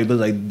pool party, but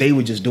like they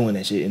were just doing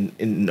that shit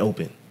in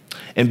open.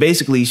 And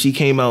basically, she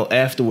came out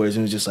afterwards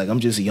and was just like, "I'm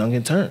just young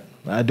and turned.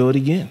 I do it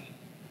again."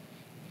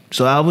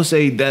 So I would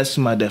say that's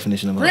my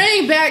definition of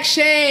bring back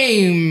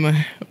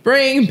shame.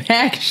 Bring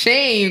back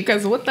shame,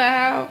 because what the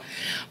hell?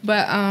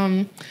 But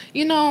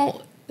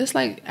it's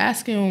like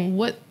asking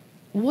what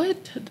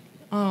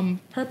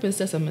purpose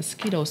does a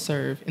mosquito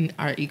serve in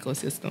our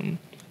ecosystem?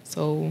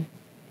 So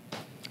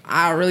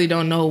I really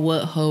don't know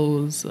what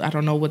hoes. I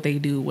don't know what they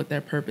do, what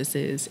their purpose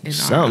is.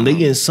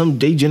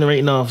 They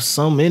generating off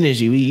some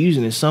energy. We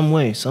using it some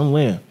way,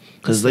 somewhere.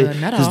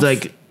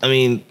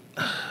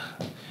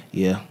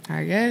 Yeah.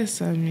 I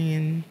guess. I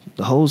mean,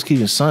 the hoes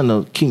keeping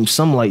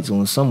some lights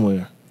on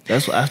somewhere.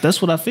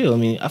 That's what I feel. I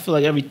mean, I feel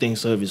like everything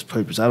serves its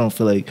purpose. I don't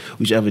feel like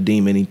we should ever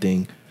deem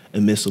anything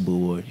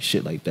admissible or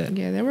shit like that.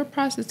 Yeah, there were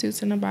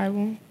prostitutes in the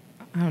Bible.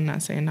 I'm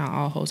not saying not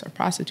all hoes are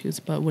prostitutes,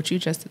 but what you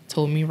just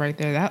told me right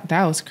there,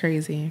 that was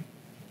crazy.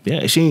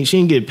 Yeah, she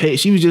didn't get paid.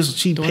 She paid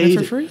it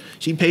for free.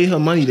 She paid her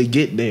money to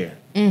get there.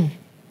 Damn.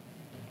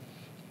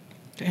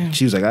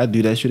 She was like, I'd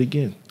do that shit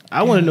again.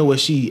 I want to know where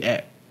she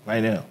at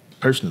right now,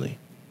 personally.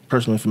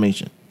 Personal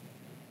information.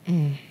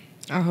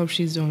 I hope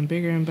she's doing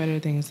bigger and better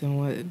things than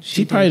what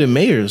she probably the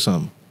mayor or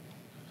something.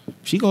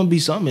 She gonna be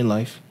something in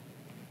life.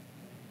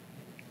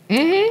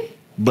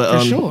 But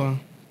for sure.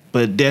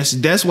 But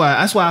that's why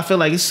I feel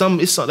like it's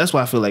that's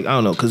why I feel like, I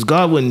don't know, because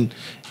God wouldn't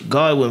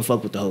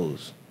fuck with the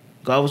hoes.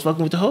 God was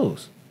fucking with the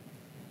hoes.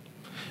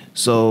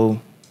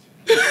 So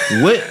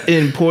what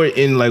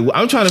important, like,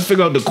 I'm trying to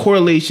figure out the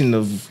correlation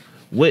of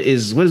what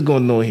is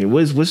going on here.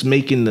 What's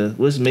making it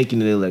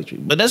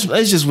electric? But that's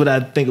just what I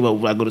think about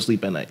when I go to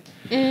sleep at night.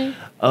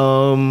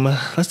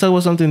 Let's talk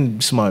about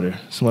something smarter,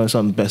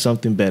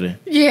 something better.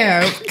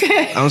 Yeah.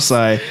 Okay. I'm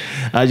sorry.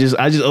 I just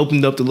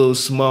opened up the little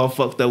small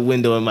fucked up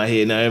window in my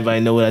head. Now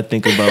everybody know what I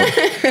think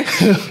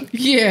about.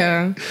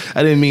 Yeah.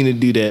 I didn't mean to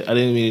do that.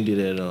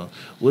 At all.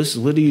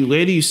 Where do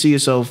you see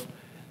yourself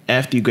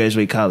after you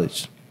graduate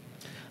college?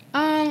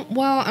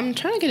 Well, I'm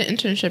trying to get an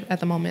internship at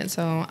the moment,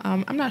 so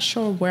I'm not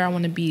sure where I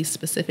want to be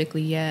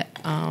specifically yet.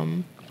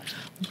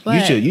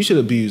 But you should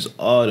abuse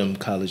all them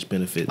college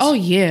benefits. Oh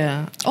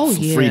yeah.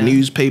 Free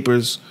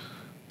newspapers.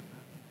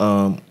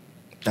 I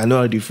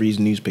know I do free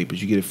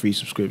newspapers. You get a free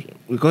subscription.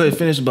 Go ahead,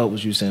 finish about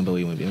what you were saying, but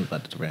we went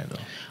about to rant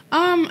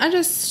on.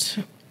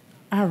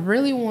 I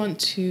really want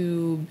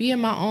to be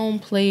in my own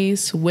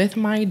place with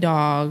my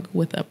dog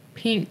with a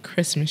pink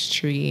Christmas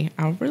tree.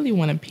 I really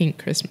want a pink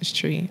Christmas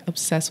tree.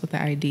 Obsessed with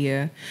the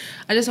idea.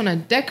 I just want to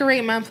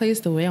decorate my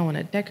place the way I want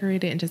to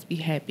decorate it and just be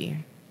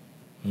happy.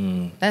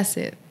 That's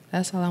it.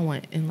 That's all I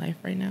want in life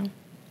right now.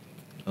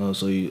 Oh,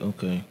 so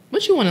okay.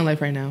 What you want in life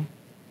right now?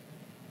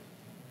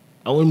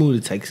 I want to move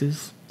to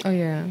Texas. Oh,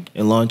 yeah.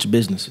 And launch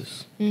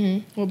businesses.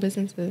 What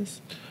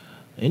businesses?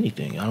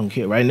 Anything. I don't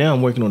care. Right now,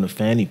 I'm working on the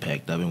fanny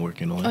pack that I've been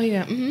working on. Oh,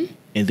 yeah.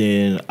 And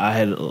then I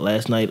had the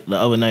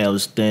other night, I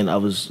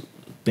was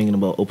thinking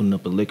about opening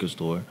up a liquor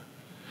store.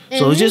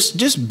 So it's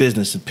just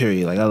business,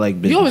 period. Like I like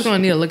business. You always gonna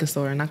need a liquor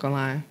store. Not gonna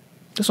lie.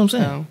 That's what I'm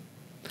saying.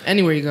 So,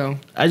 anywhere you go.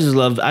 I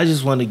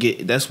just want to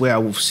get. That's where I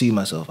will see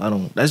myself.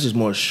 That's just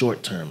more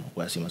short term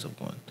where I see myself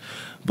going.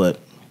 But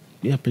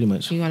yeah, pretty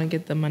much. You gonna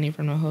get the money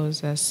from the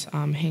hoes that's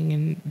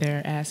hanging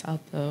their ass out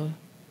the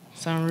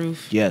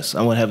sunroof. Yes,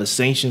 I want to have a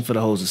sanction for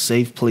the hoes, a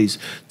safe place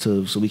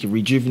so we can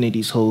rejuvenate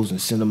these hoes and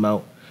send them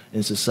out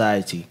in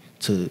society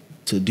to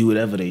do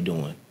whatever they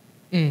doing.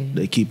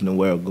 They keeping the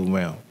world go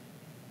round.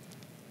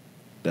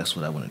 That's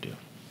what I want to do.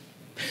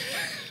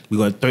 We're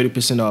going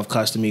 30% off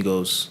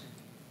Casamigos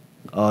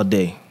all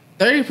day.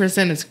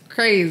 30% is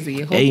crazy.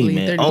 Hopefully, hey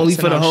man, 30% only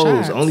for the off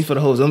hoes. shots. Only for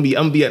the hoes. I'm be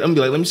like,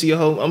 let me see your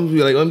hoe. I'm gonna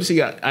be like, let me see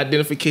your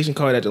identification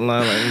card at the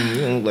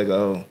line. Like,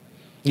 oh,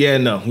 yeah,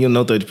 no, you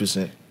know,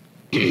 30%.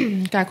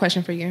 Got a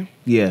question for you.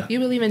 Yeah. You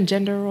believe in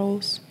gender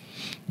roles?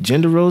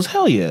 Gender roles?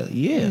 Hell yeah,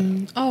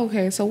 yeah. Oh,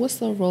 okay. So what's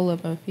the role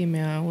of a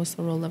female? What's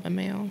the role of a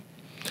male?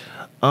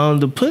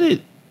 To put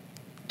it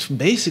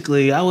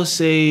basically, I would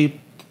say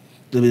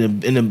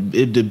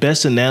the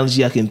best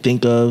analogy I can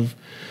think of,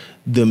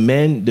 the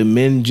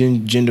men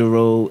gender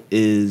role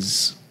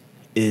is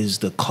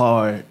the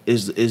car,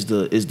 is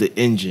the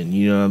engine.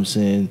 You know what I'm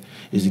saying?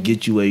 Is to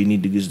get you where you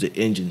need to, is the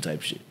engine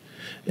type shit.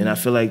 And I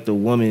feel like the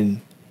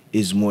woman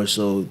is more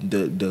so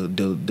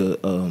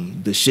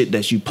the shit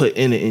that you put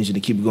in the engine to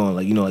keep it going,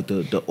 like, you know, like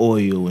the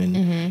oil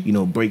and you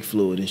know, brake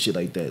fluid and shit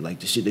like that, like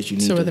the shit that you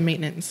need. So the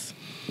maintenance.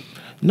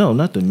 No,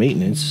 not the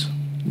maintenance.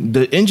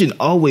 The engine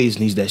always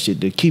needs that shit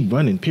to keep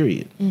running,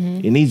 period.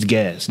 It needs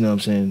gas, you know what I'm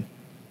saying?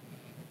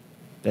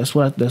 That's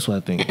what I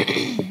think.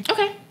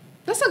 Okay.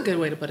 That's a good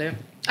way to put it.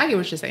 I get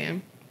what you're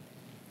saying.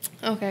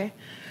 Okay.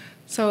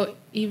 So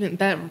even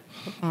that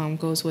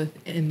goes with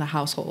in the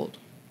household.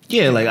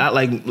 Yeah, like I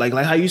like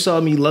how you saw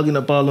me lugging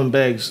up all them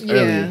bags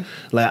earlier.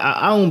 Like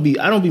I don't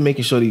be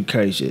making sure that you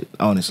carry shit,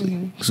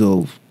 honestly.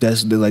 So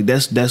that's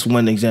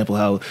one example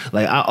how,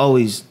 like, I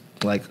always,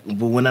 like,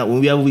 but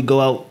whenever we go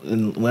out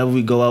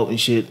and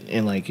shit,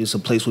 and like it's a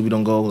place where we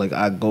don't go, like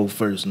I go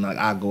first and like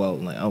I go out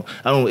and like I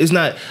don't. It's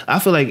not. I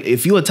feel like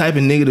if you a type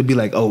of nigga to be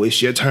like, oh, it's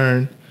your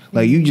turn,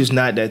 like you just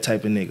not that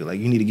type of nigga.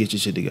 Like you need to get your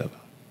shit together.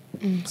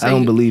 So I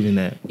don't believe in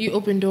that. You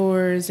open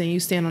doors and you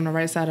stand on the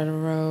right side of the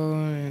road.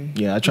 And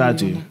yeah, I try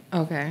to.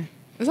 Okay,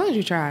 as long as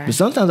you try. But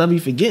sometimes I be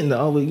forgetting to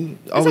always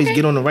okay.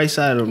 get on the right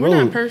side of the road.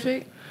 We're not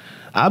perfect.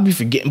 I'll be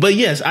forgetting, but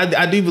yes,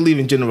 I do believe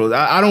in general.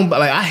 I don't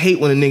like. I hate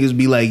when the niggas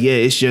be like, "Yeah,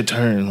 it's your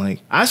turn."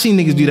 Like I seen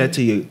niggas do that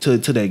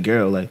to that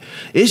girl. Like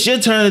it's your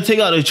turn to take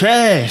out the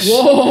trash.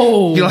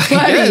 Whoa, you're like,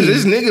 buddy. yes,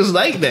 it's niggas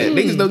like that.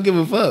 Niggas don't give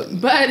a fuck,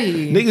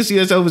 buddy. Niggas see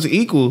themselves as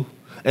equal,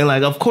 and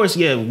like, of course,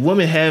 yeah,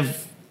 women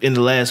have in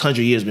the last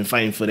 100 years been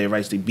fighting for their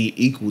rights to be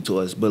equal to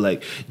us, but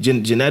like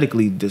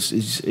genetically, this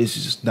is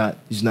just not.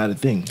 It's not a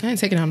thing. I ain't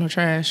taking out no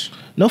trash.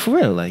 No, for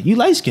real. Like you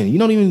light skinned, you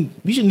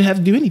shouldn't have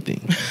to do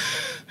anything.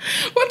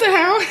 What the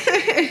hell?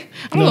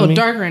 I'm a little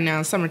darker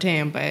now, summer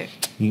tan, but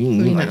you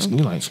like skin.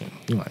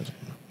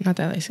 Not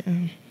that light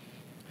skin.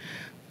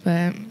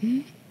 But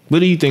what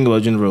do you think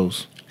about gender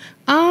roles?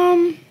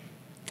 I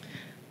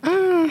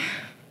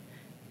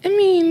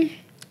mean,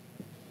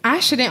 I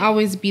shouldn't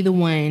always be the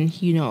one,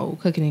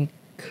 cooking and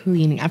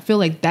cleaning. I feel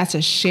like that's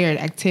a shared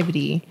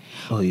activity.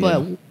 Oh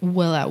yeah.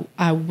 But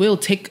I will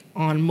take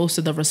on most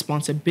of the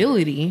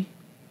responsibility,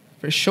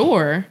 for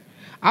sure.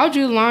 I'll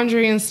do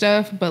laundry and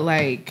stuff, but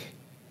like,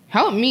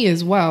 help me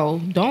as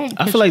well.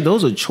 I feel like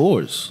those are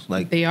chores.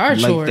 Like they are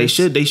chores.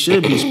 Like they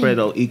should be spread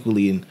out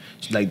equally, and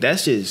like that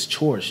shit is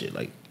chore shit.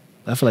 Like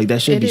I feel like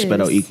that should be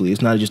spread out equally.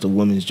 It's not just a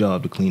woman's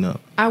job to clean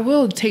up. I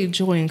will take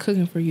joy in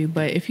cooking for you,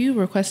 but if you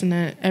requesting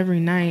that every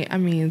night, I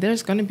mean,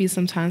 there's gonna be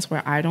some times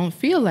where I don't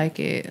feel like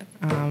it.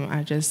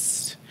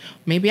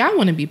 Maybe I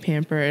want to be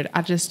pampered.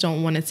 I just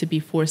don't want it to be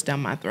forced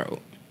down my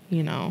throat.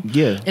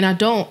 Yeah. And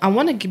I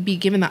want to be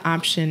given the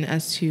option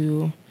as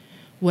to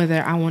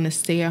whether I want to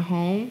stay at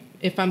home.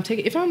 If I'm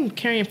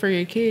caring for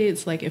your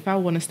kids, like if I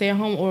want to stay at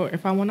home or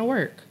if I want to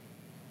work,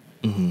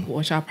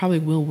 which I probably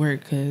will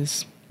work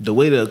because the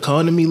way the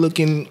economy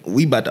looking,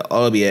 we about to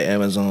all be at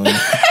Amazon.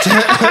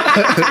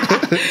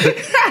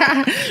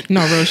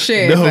 No, real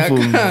shit. No, for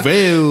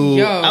real.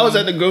 Yo. I was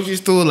at the grocery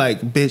store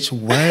like, bitch,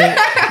 what?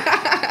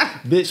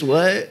 Bitch,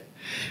 what?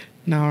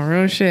 No,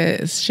 real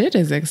shit. Shit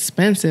is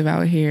expensive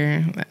out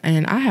here.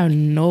 And I have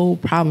no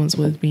problems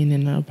with being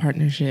in a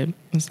partnership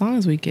as long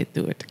as we get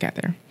through it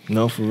together.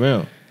 No, for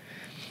real.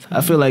 I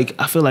feel like,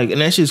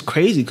 and that's just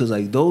crazy because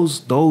like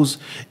those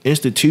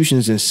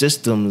institutions and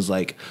systems,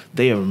 like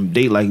they are.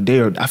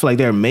 I feel like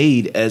they're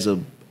made as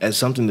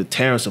something to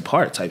tear us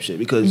apart type shit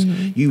because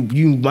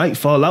you might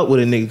fall out with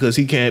a nigga because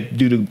he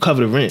can't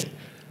cover the rent.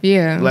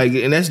 Yeah. Like,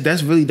 and that's that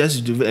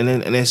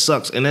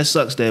sucks. And that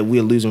sucks that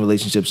we're losing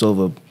relationships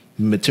over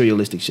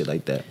materialistic shit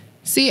like that.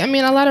 See, I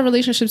mean, a lot of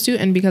relationships do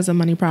end because of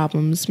money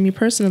problems. Me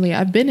personally,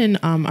 I've been in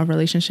a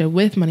relationship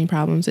with money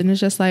problems, and it's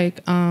just like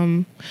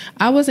I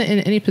wasn't in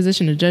any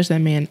position to judge that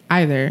man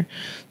either.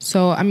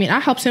 So, I mean, I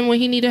helped him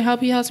when he needed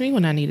help. He helps me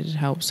when I needed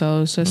help.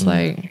 So it's just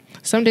like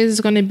Some days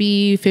it's going to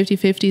be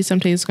 50-50. Some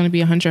days it's going to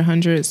be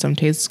 100-100. Some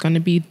days it's going to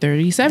be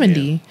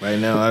 30-70.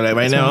 Yeah.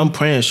 Right now, I'm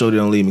praying Shorty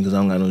don't leave me because I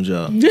don't got no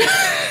job.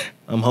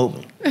 I'm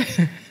hoping.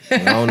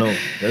 I don't know.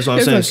 That's what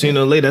I'm saying. Okay.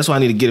 Sooner or later, that's why I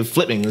need to get it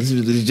flipping. It's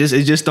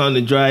just starting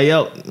to dry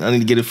out. I need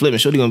to get it flipping.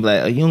 Shorty gonna be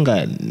like, oh, you don't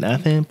got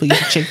nothing? Put your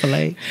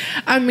Chick-fil-A.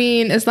 I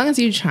mean, as long as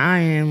you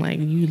trying, like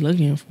you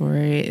looking for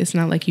it, it's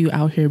not like you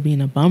out here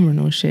being a bum or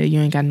no shit. You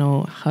ain't got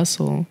no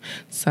hustle.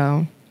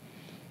 So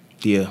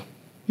yeah.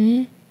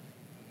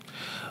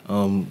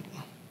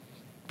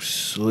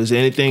 So is there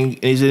anything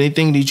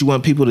that you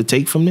want people to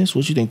take from this?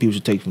 What you think people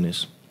should take from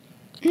this?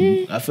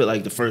 I feel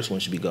like the first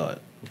one should be God.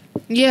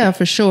 Yeah,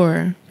 for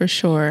sure.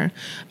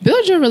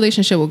 Build your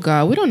relationship with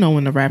God. We don't know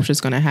when the rapture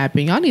is going to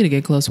happen. Y'all need to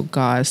get close with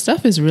God.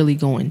 Stuff is really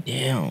going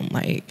down.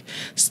 Like,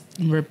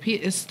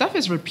 stuff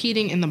is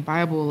repeating in the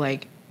Bible.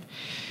 Like,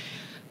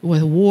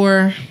 with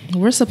war,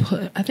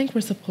 I think we're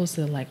supposed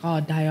to like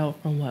all die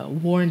out from what?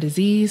 War and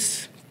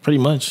disease. Pretty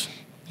much.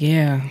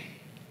 Yeah.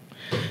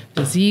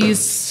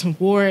 Disease,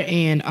 war,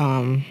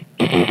 and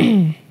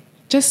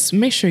just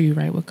make sure you're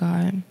right with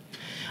God.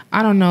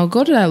 I don't know.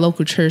 Go to that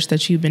local church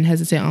that you've been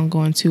hesitant on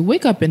going to.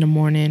 Wake up in the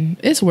morning.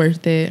 It's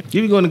worth it.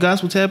 You be going to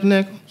Gospel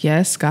Tabernacle?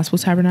 Yes, Gospel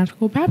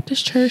Tabernacle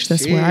Baptist Church.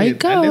 That's where I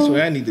go. That's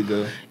where I need to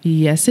go.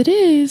 Yes, it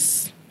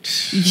is.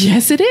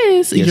 Yes, it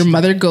is. Yes, your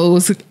mother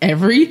goes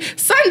every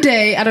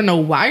Sunday. I don't know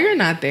why you're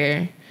not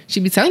there. She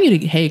be telling you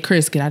to, hey,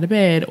 Chris, get out of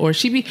bed. Or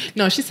she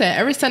said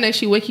every Sunday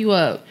she wake you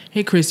up.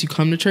 Hey, Chris, you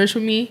come to church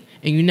with me?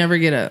 And you never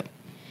get up.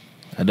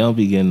 I don't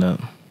be getting up.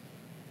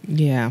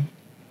 Yeah.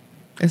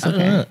 It's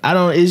okay.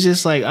 It's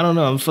just like, I don't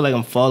know. I feel like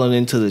I'm falling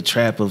into the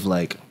trap of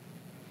like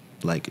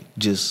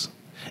just,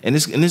 and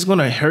it's going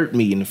to hurt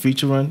me in the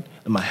future run,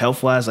 my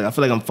health wise. Like, I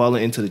feel like I'm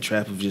falling into the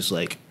trap of just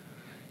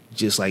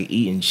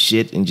eating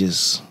shit and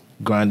just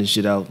grinding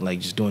shit out, like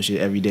just doing shit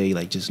every day,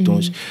 like just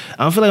doing shit.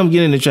 I don't feel like I'm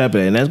getting in the trap of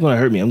that, and that's going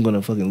to hurt me. I'm going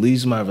to fucking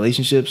lose my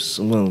relationships.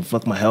 I'm going to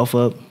fuck my health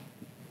up.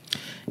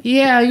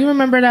 Yeah, you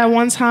remember that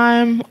one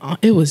time?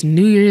 It was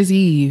New Year's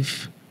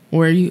Eve.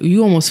 Where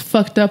you almost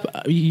fucked up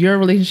your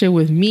relationship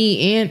with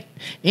me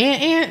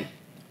and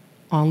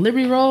on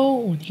Liberty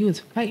Road when he was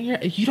fighting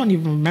her. You don't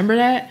even remember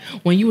that?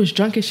 When you was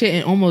drunk and shit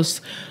and almost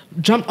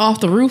jumped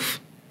off the roof?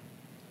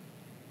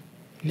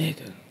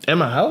 Nigga. At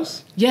my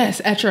house?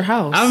 Yes, at your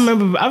house. I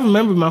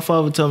remember my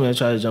father told me I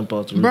tried to jump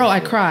off the roof. Bro,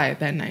 I cried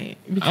that night.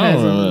 I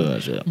don't remember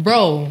that shit.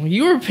 Bro,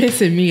 you were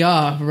pissing me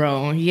off,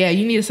 bro. Yeah,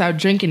 you need to stop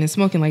drinking and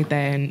smoking like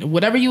that. And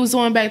whatever you was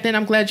doing back then,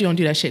 I'm glad you don't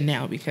do that shit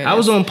now because I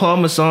was on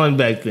Parmesan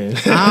back then.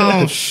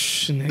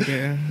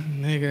 Nigga.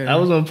 I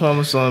was on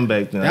Parmesan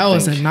back then. That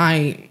was a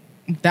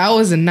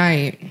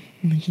night.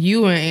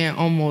 You and Aunt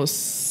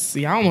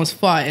almost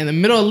fought in the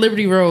middle of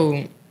Liberty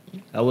Road.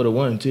 I would have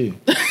won too.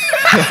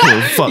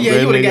 Fuck, yeah,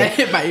 you would have got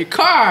hit by your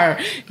car.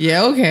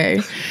 Yeah, okay.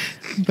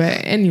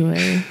 But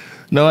anyway.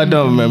 No, I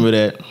don't remember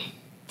that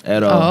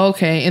at all. Oh,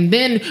 okay. And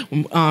then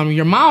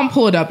your mom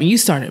pulled up and you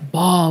started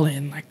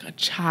bawling like a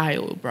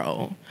child,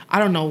 bro. I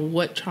don't know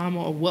what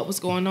trauma or what was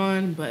going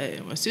on, but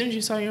as soon as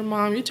you saw your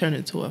mom, you turned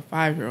into a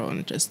 5-year-old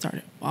and just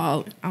started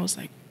bawling. I was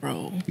like,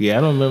 bro. Yeah,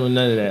 I don't remember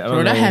none of that.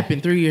 Bro, that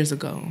happened 3 years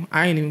ago.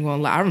 I ain't even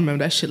gonna lie. I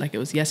remember that shit like it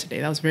was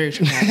yesterday. That was very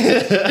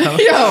traumatic.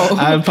 Yo.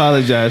 I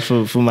apologize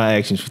for my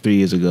actions for 3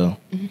 years ago.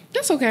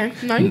 That's okay.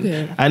 No, you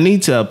good. I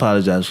need to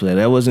apologize for that.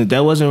 That wasn't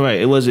right.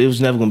 It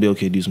was never gonna be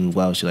okay to do some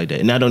wild shit like that.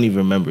 And I don't even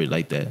remember it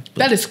like that. But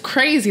that is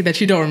crazy that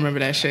you don't remember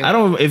that shit. I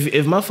don't.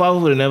 If my father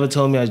would have never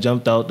told me I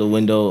jumped out the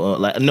window,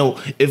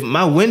 if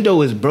my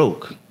window is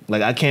broke.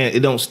 Like, I can't,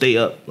 it don't stay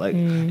up. Like,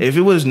 if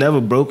it was never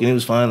broken, it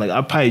was fine. Like,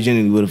 I probably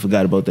genuinely would have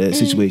forgot about that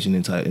situation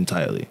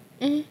entirely.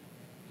 Yeah.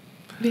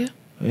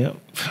 Yep.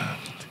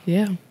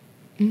 Yeah.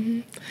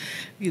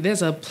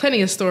 There's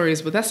plenty of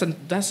stories, but that's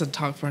a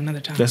talk for another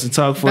time. That's a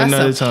talk for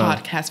another time.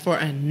 That's a podcast for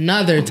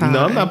another time.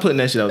 No, I'm not putting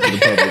that shit out to the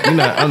public.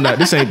 I'm not.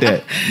 This ain't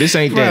that. This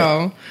ain't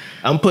that.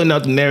 I'm putting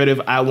out the narrative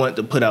I want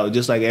to put out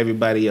just like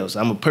everybody else.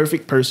 I'm a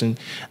perfect person.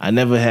 I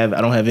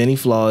don't have any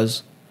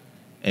flaws.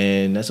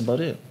 And that's about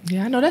it.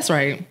 Yeah, I know that's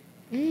right.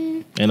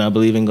 And I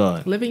believe in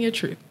God. Living your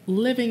truth.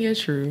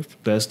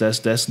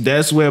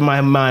 That's where my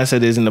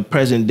mindset is in the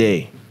present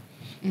day.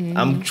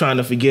 I'm trying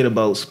to forget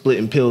about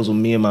splitting pills with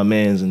me and my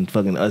mans and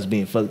fucking us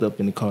being fucked up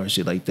in the car and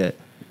shit like that.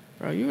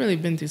 Bro, you really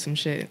been through some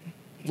shit.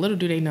 Little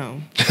do they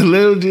know.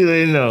 Little do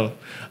they know.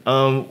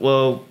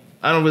 Well,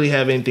 I don't really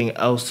have anything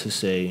else to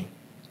say.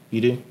 You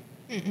do?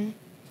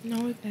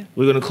 No, okay.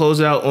 We're going to close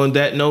it out on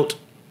that note.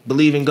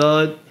 Believe in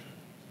God.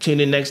 Tune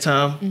in next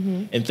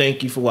time. And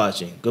thank you for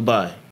watching. Goodbye.